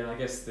 Yeah, I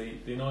guess the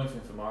annoying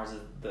thing for Mahrez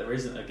is there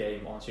isn't a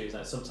game on Tuesday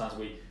night. Sometimes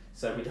we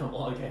say we don't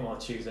want a game on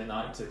Tuesday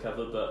night to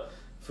cover, but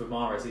for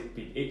Mahrez, he'd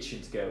be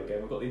itching to go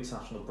again. We've got the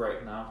international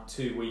break now.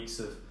 2 weeks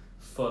of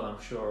fun,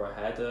 I'm sure,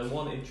 ahead.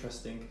 One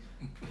interesting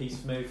piece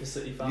for me for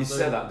City fans. You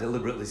said that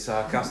deliberately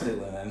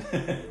sarcastically then.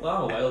 Well,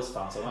 I'm a Wales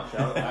fan, so I'm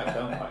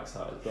quite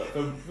excited. But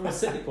from a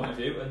City point of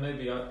view, and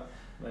maybe I'm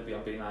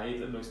being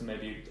naive, that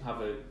maybe you have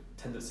a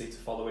tendency to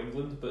follow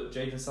England, but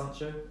Jadon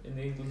Sancho in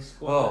the England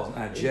squad.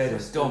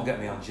 Jadon, don't get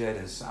me on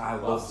Jadon.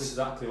 That's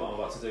exactly what I'm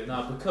about to do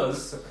now,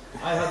 because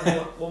I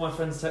had one of my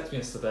friends text me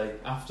yesterday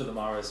after the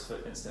Mahrez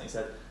incident. He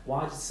said,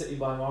 "Why did City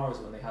buy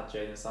Mahrez when they had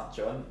Jadon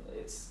Sancho?" And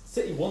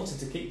City wanted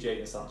to keep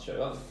Jadon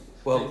Sancho.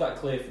 Made that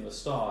clear from the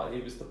start.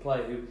 He was the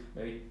player who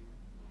maybe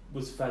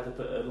was fed up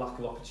at a lack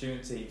of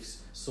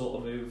opportunities,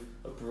 sought a move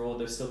abroad.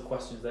 There's still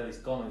questions there. He's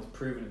gone and he's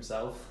proven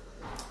himself.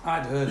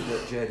 I'd heard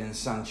that Jadon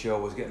Sancho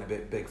was getting a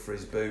bit big for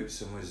his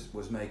boots and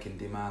was making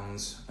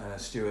demands.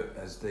 Stuart,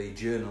 as the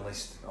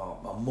journalist,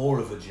 or more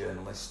of a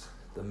journalist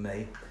than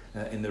me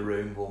in the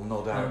room, will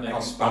no doubt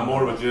expand. I'm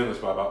more of a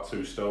journalist by about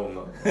 2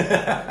 stone.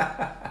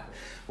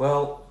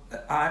 Well,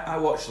 I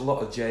watched a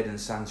lot of Jadon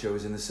Sancho. He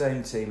was in the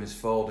same team as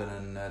Foden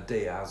and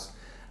Diaz,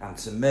 and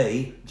to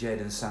me,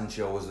 Jadon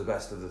Sancho was the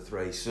best of the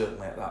three,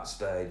 certainly at that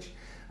stage,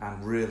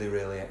 and really,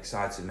 really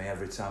excited me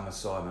every time I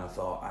saw him, and I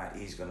thought,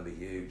 he's going to be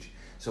huge.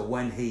 So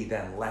when he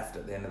then left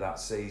at the end of that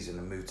season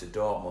and moved to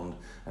Dortmund,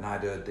 and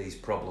I'd heard these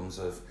problems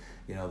of,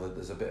 that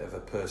there's a bit of a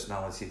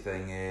personality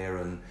thing here,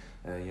 and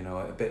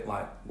a bit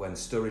like when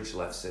Sturridge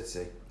left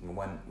City and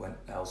went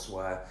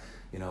elsewhere,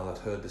 I'd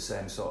heard the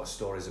same sort of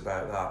stories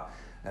about that.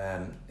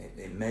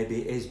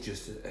 Maybe it is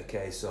just a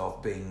case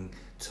of being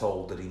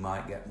told that he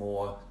might get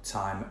more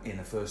time in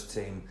the first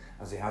team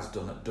as he has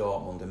done at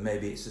Dortmund, and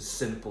maybe it's as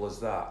simple as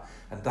that.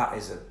 And that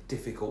is a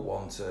difficult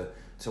one to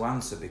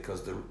answer,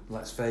 because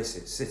let's face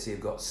it, City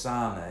have got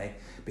Sané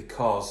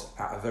because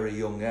at a very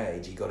young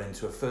age he got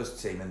into a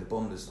first team in the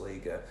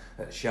Bundesliga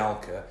at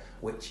Schalke,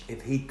 which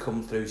if he'd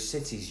come through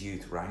City's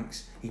youth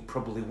ranks he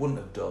probably wouldn't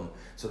have done.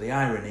 So the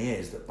irony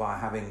is that by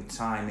having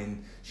time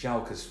in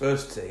Schalke's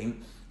first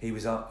team, he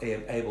was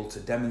able to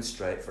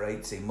demonstrate for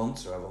 18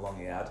 months or however long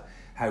he had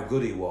how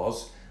good he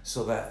was.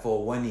 So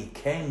therefore, when he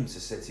came to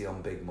City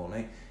on big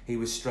money, he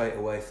was straight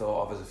away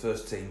thought of as a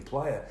first-team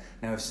player.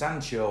 Now, if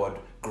Sancho had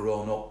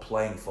grown up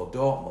playing for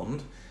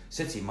Dortmund,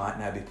 City might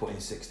now be putting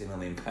 £60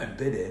 million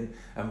bid in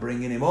and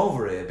bringing him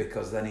over here,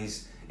 because then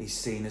he's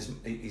seen as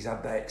he's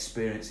had that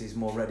experience, he's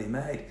more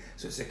ready-made.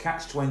 So it's a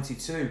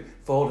catch-22.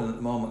 Foden at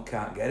the moment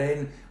can't get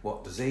in.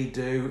 What does he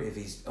do if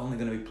he's only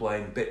going to be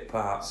playing bit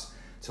parts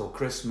till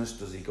Christmas?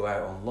 Does he go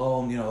out on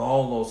loan? You know,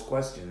 all those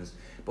questions.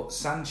 But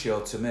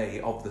Sancho, to me,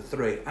 of the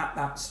three, at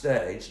that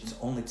stage,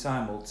 only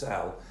time will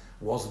tell,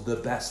 was the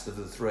best of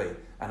the three.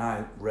 And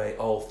I rate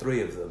all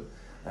three of them.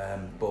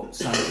 But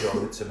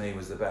Sancho, to me,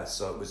 was the best.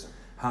 So it was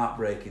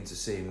heartbreaking to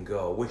see him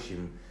go. Wish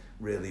him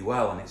really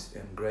well, and it's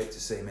great to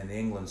see him in the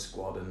England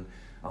squad. And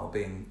I'll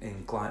be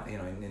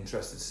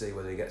interested to see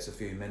whether he gets a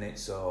few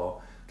minutes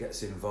or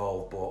gets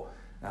involved.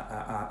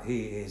 But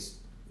he is,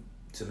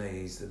 to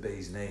me, he's the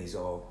bee's knees,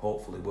 or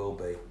hopefully will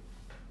be.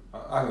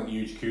 I think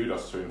huge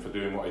kudos to him for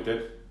doing what he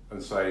did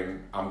and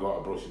saying, I'm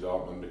going to Borussia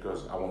Dortmund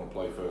because I want to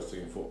play first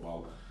team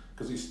football.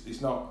 Because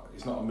it's not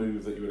a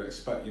move that you would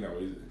expect. You know,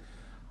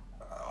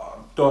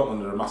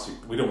 Dortmund are a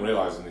massive. We don't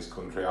realise in this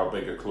country how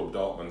big a club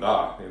Dortmund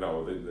are. You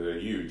know, they're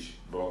huge,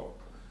 but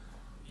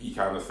you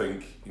kind of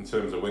think in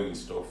terms of winning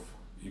stuff,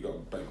 you've got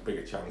a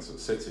bigger chance at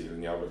City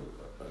than you have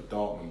at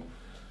Dortmund.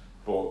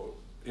 But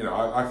you know,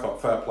 I thought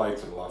fair play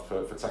to the lad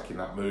for taking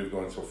that move,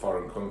 going to a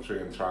foreign country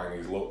and trying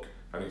his luck,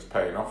 and it's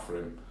paying off for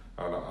him.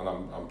 And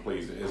I'm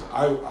pleased it is.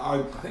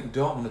 I think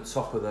Dortmund are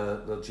top of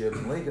the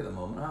German league at the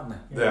moment, aren't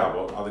they? They are,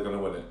 but are they going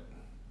to win it?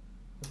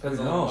 Who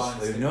knows?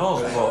 Who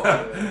knows?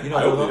 But you know,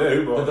 I hope they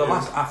do. But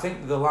I think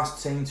they're the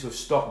last team to have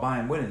stopped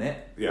Bayern winning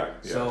it. Yeah.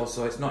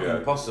 So it's not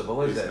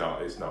impossible, is it?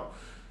 It's not.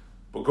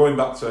 But going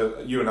back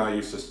to you and I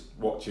used to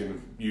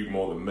watching you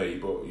more than me,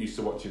 but used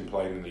to watch him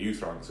playing in the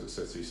youth ranks at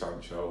City,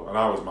 Sancho, and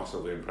I was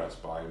massively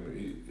impressed by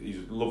him.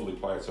 He's a lovely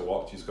player to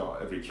watch. He's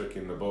got every trick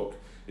in the book.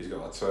 He's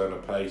got a turn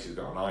of pace. He's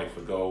got an eye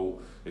for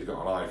goal. He's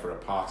got an eye for a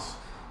pass.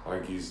 I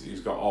think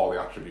he's got all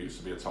the attributes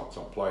to be a top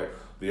player.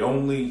 The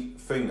only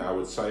thing I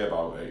would say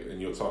about it,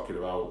 and you're talking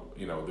about,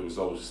 you know, there was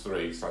those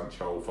three,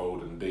 Sancho,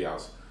 Foden,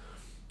 Diaz.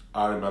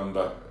 I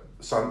remember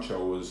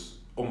Sancho was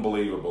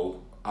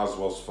unbelievable, as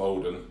was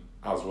Foden,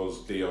 as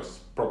was Diaz,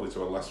 probably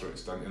to a lesser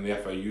extent, in the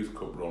FA Youth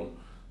Cup run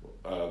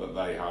that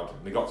they had.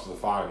 And they got to the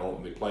final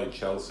and they played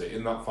Chelsea.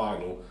 In that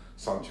final,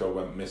 Sancho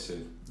went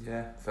missing.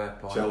 Yeah, fair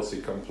point.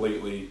 Chelsea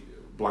completely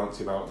blanked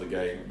him out of the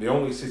game. The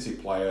only City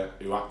player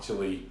who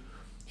actually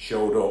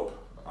showed up,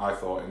 I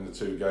thought, in the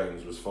two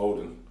games was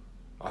Foden.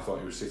 I thought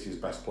he was City's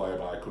best player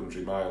by a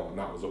country mile, and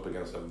that was up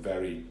against a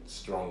very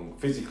strong,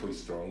 physically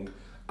strong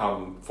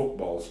and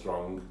football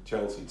strong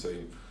Chelsea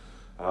team.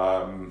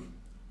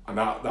 And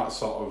that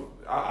sort of,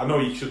 I know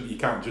you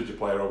can't judge a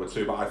player over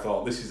two, but I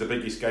thought this is the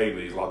biggest game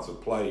these lads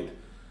have played.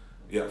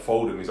 Yet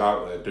Foden is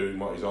out there doing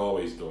what he's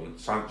always done.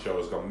 Sancho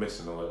has gone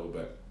missing a little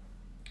bit.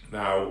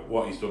 Now,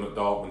 what he's done at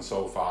Dortmund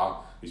so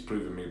far, he's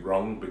proven me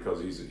wrong,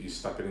 because he's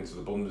stepping into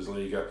the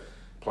Bundesliga,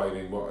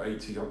 playing in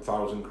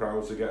 80,000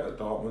 crowds to get at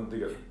Dortmund. They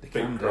get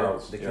big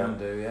crowds. They can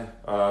do,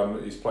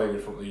 yeah. He's playing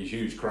in front of these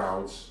huge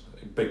crowds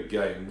in big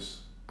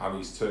games, and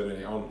he's turning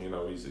it on. You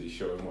know, he's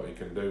showing what he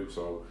can do.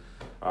 So,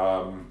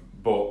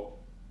 but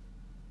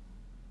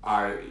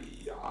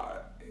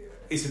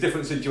it's a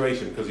different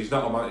situation, because he's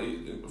not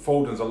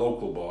Foden's a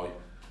local boy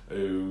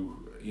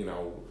who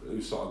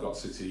sort of got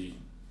City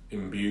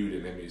imbued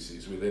in him.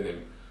 It's within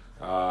him,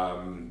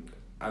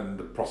 and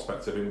the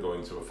prospect of him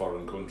going to a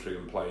foreign country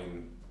and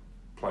playing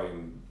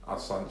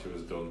as Sancho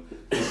has done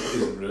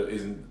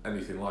isn't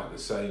anything like the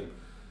same.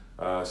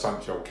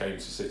 Sancho came to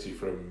City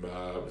from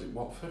was it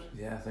Watford?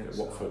 Yeah, I think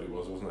Watford it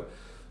was, wasn't it?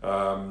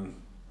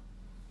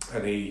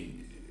 And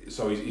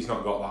he's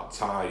not got that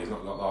tie. He's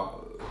not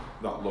got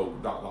that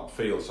look, that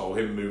feel. So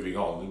him moving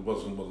on, it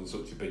wasn't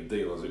such a big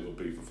deal as it would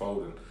be for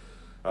Foden.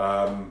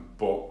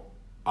 But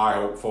I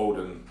hope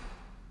Foden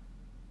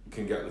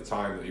can get the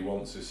time that he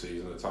wants this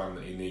season, the time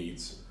that he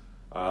needs.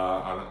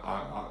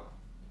 And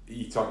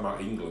you talking about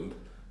England,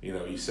 you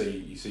know, you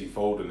see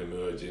Foden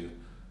emerging,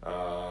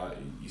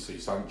 you see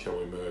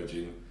Sancho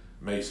emerging,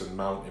 Mason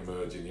Mount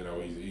emerging. You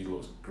know, he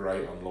looks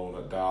great on loan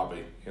at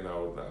Derby. You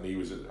know, and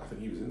I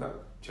think he was in that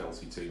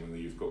Chelsea team in the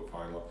Youth Cup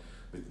final.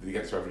 They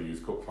get to every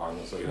Youth Cup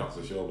final, so you're not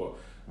so sure. But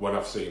when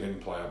I've seen him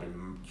play, I've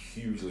been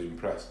hugely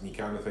impressed. And you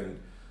kind of think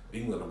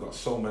England have got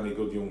so many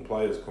good young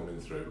players coming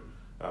through.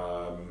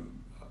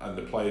 And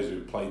the players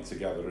who've played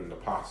together in the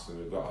past and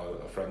who've got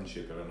a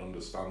friendship and an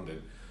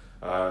understanding,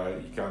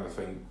 you kind of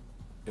think,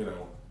 you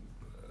know,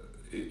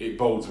 it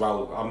bodes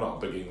well. I'm not a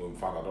big England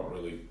fan. I don't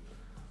really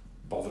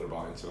bother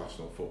about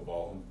international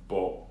football,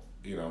 but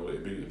you know,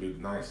 it'd be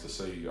nice to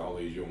see all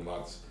these young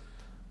lads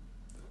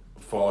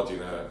forging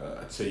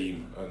a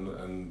team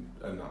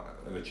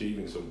and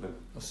achieving something.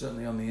 Well,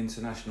 certainly on the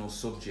international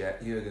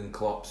subject, Jurgen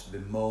Klopp's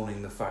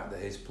bemoaning the fact that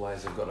his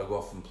players have got to go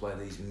off and play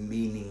these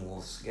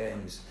meaningless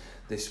games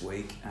this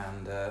week,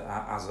 and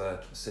as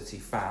a City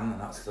fan,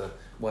 and that's the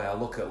way I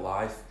look at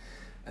life,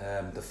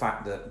 The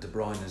fact that De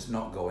Bruyne's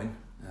not going,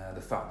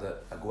 the fact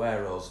that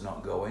Aguero's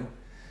not going,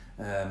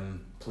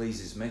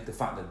 pleases me. The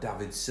fact that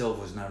David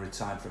Silva's now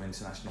retired from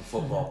international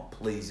football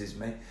pleases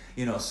me.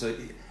 So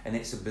and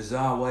it's a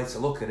bizarre way to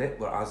look at it,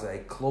 but as a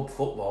club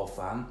football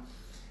fan,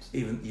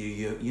 even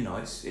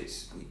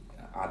it's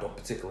I don't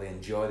particularly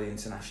enjoy the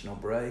international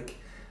break.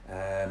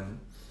 I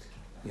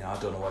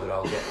don't know whether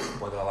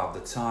I'll have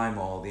the time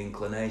or the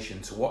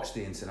inclination to watch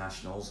the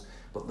internationals.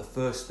 But the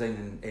first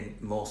thing in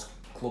most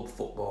club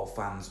football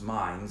fans'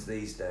 minds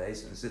these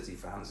days, and City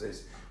fans,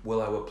 is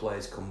will our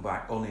players come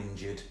back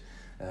uninjured,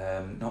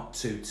 not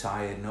too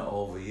tired, not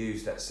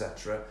overused,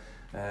 etc.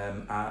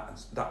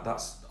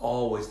 That's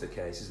always the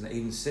case, isn't it?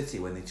 Even City,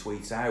 when they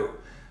tweet out,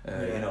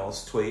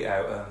 tweet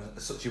out,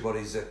 such a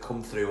body's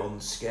come through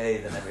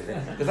unscathed and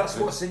everything, because that's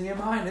what's in your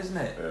mind, isn't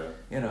it?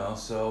 Yeah.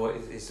 So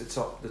it's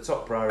the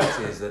top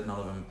priority is that none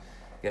of them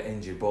get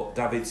injured. But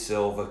David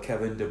Silva,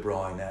 Kevin De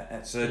Bruyne,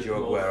 Sergio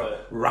Aguero,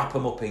 wrap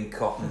them up in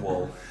cotton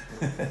wool.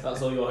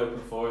 That's all you're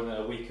hoping for, isn't it?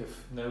 A week of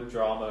no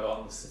drama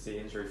on the City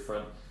injury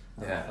front.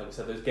 Yeah. Like we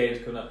said, there's games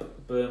coming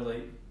up: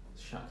 Burnley,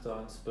 Shakhtar,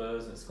 and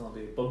Spurs, and it's going to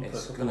be a bumper.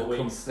 It's couple of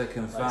come weeks. thick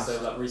and fast. So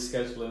that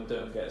rescheduling,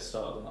 don't get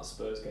started on that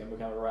Spurs game. We're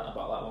going to rant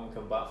about that when we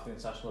come back for the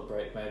international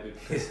break, maybe,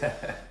 because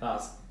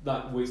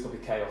that week's going to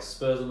be chaos.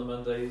 Spurs on the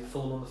Monday,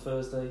 Fulham on the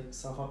Thursday,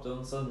 Southampton on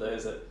the Sunday,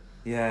 is it?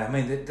 Yeah, I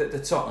mean the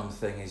Tottenham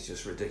thing is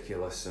just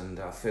ridiculous, and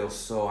I feel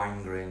so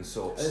angry and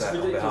so upset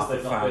on behalf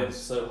of fans. It's ridiculous they've not been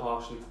so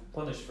harshly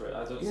punished for it.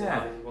 I don't see how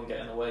they keep on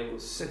getting away with.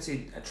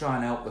 City try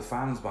and help the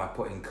fans by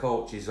putting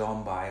coaches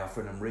on, by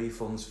offering them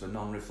refunds for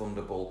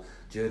non-refundable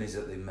journeys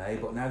that they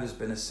made. But now there's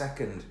been a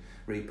second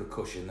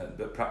repercussion that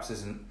perhaps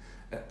isn't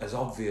as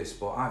obvious.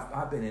 But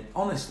I've been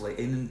honestly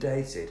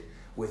inundated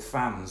with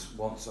fans.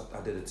 Once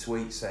I did a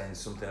tweet saying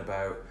something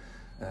about.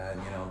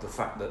 The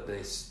fact that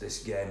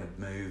this game had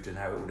moved and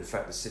how it would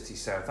affect the City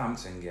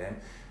Southampton game,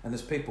 and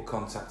there's people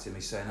contacting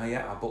me saying, "Oh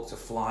yeah, I booked a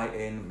flight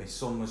in. My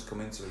son was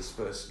coming to his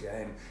first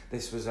game.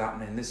 This was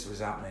happening.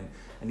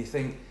 And you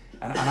think,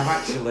 and I've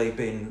actually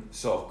been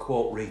sort of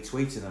quote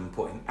retweeting them,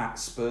 putting at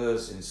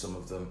Spurs in some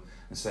of them,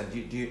 and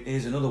saying,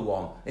 "Here's another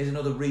one. Here's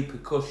another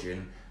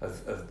repercussion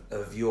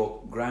of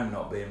your ground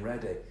not being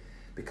ready,"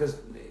 because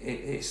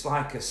it's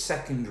like a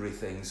secondary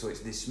thing, so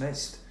it's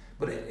dismissed.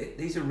 But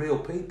these are real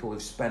people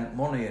who've spent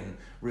money and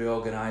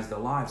reorganised their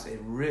lives. It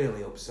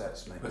really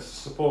upsets me. It's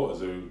supporters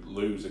who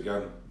lose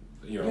again.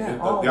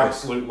 The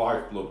absolute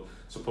lifeblood.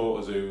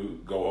 Supporters who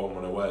go home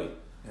and away,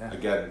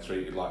 again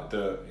treated like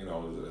dirt.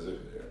 As if,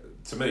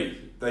 to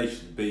me, they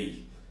should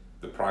be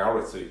the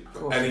priority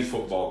for any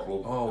football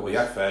club. Always.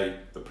 The FA,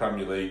 the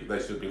Premier League, they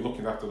should be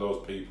looking after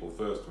those people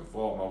first and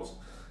foremost,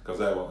 because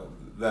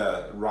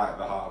they're right at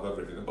the heart of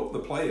everything. But the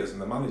players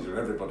and the manager and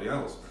everybody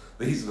else,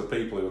 these are the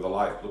people who are the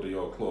lifeblood of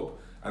your club.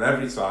 And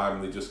every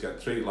time they just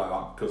get treated like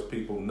that, because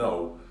people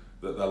know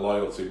that their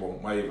loyalty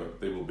won't waver.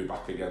 They will be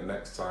back again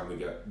next time they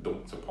get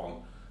dumped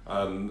upon.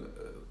 And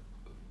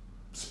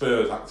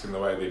Spurs acting the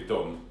way they've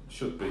done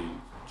should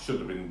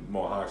have been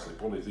more harshly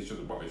punished. They should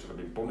have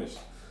been punished.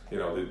 They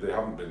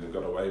haven't been. They've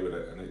got away with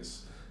it, and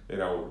it's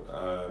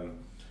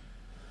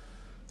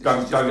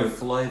It's just a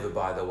flavour,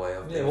 by the way,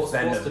 of what's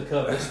to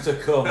come. What's to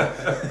come.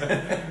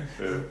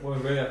 Well,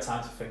 we really have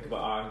time to think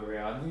about our angry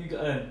eye.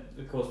 And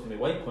of course, from the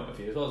away point of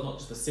view as well, it's not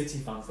just the City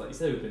fans, like you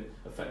say, who've been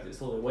affected.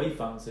 It's all the away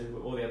fans who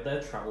already had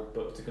their travel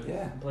booked to go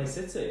and play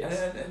City.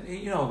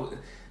 And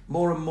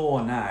more and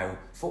more now,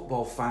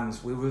 football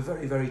fans, we were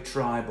very, very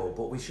tribal,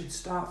 but we should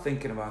start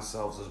thinking of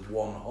ourselves as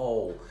one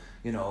whole.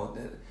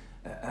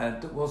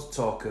 There was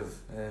talk of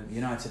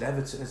United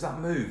Everton. Has that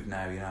moved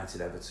now, United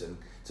Everton,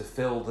 to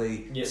fill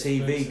the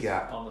TV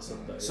gap? On the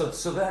Sunday,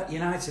 so that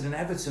United and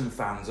Everton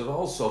fans have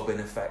also been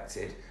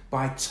affected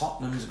by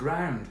Tottenham's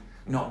ground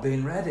not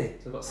being ready.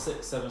 So they've got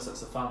 6-7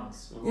 sets of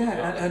fans.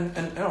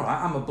 And all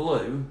right, I'm a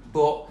blue,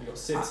 but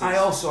I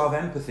also have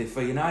empathy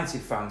for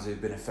United fans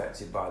who've been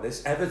affected by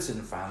this,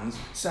 Everton fans,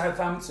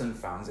 Southampton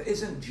fans. It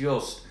isn't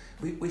just...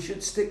 We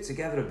should stick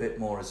together a bit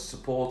more as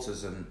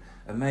supporters and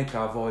make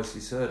our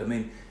voices heard. I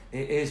mean,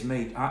 it is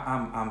me.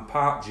 I'm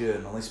part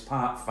journalist,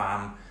 part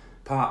fan,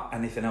 part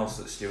anything else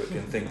that Stuart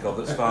can think of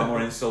that's far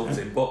more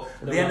insulting. But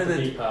at the end of the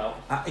day,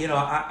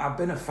 I've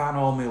been a fan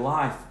all my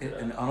life,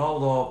 and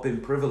although I've been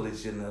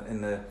privileged in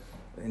the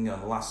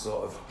last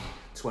sort of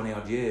 20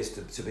 odd years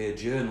to be a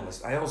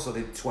journalist, I also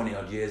did 20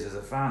 odd years as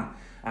a fan,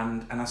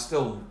 and I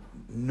still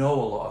know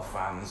a lot of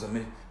fans,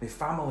 and my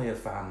family are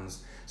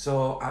fans.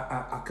 So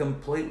I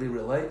completely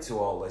relate to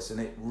all this, and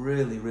it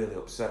really, really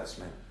upsets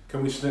me.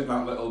 Can we snip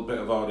that little bit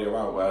of audio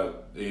out where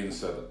Ian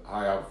said,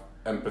 "I have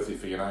empathy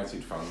for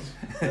United fans"?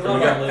 Can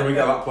we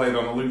get that played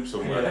on a loop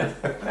somewhere? Yeah,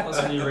 that's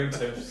a new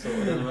ringtone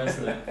sorted anyway,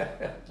 isn't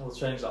it? I'll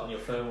change that on your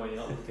phone when you're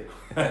not looking.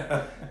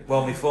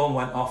 Well, my phone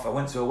went off. I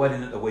went to a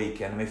wedding at the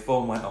weekend, and my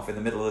phone went off in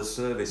the middle of the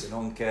service, and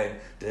on came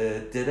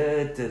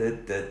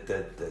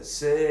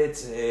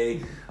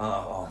City.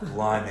 Oh,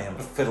 blimey! I'm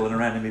fiddling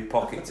around in my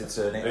pocket to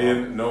turn it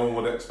Ian, on. no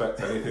one would expect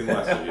anything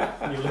less of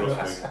you.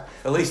 Trust me.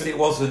 At least it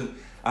wasn't.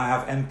 I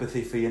have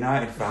empathy for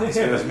United fans.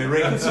 It was my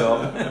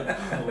ringtone.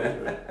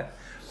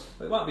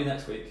 It might be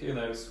next week, who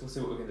knows, we'll see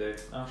what we can do.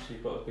 Actually,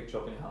 you've got a big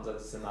job in your hands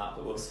editing that,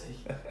 but we'll see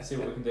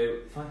what we can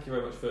do. Thank you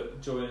very much for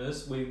joining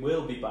us. We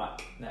will be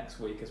back next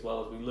week as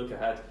well as we look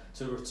ahead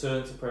to a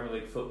return to Premier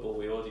League football.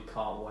 We already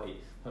can't wait.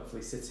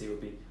 Hopefully City will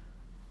be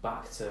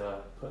back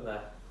to put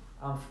their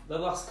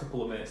last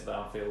couple of minutes of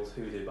Anfield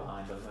hoodoo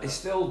behind them. They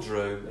still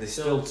drew. They're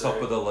still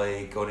top of the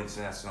league going into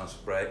the national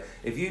break.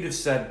 If you'd have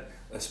said,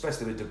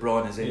 especially with De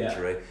Bruyne's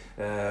injury,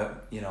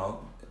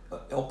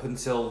 up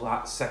until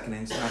that second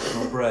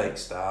international break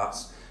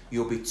starts,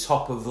 you'll be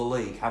top of the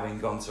league, having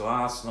gone to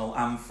Arsenal,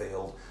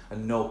 Anfield,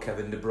 and no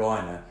Kevin De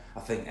Bruyne. I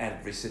think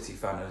every City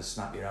fan would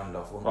snap your hand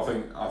off, wouldn't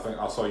they? I think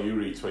I saw you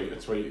retweet a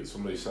tweet.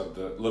 Somebody said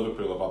that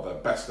Liverpool have had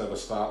their best ever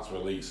start to a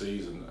league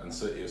season, and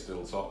City are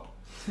still top.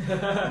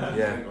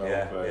 Yeah.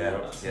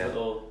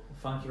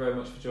 Thank you very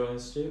much for joining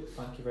us, Stu.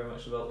 Thank you very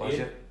much as well,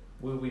 Ian.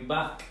 We'll be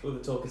back with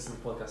the Talking City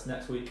podcast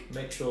next week.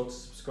 Make sure to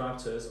subscribe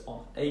to us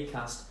on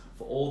Acast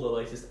for all the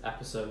latest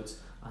episodes,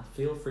 and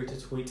feel free to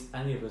tweet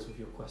any of us with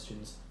your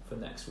questions for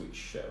next week's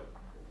show.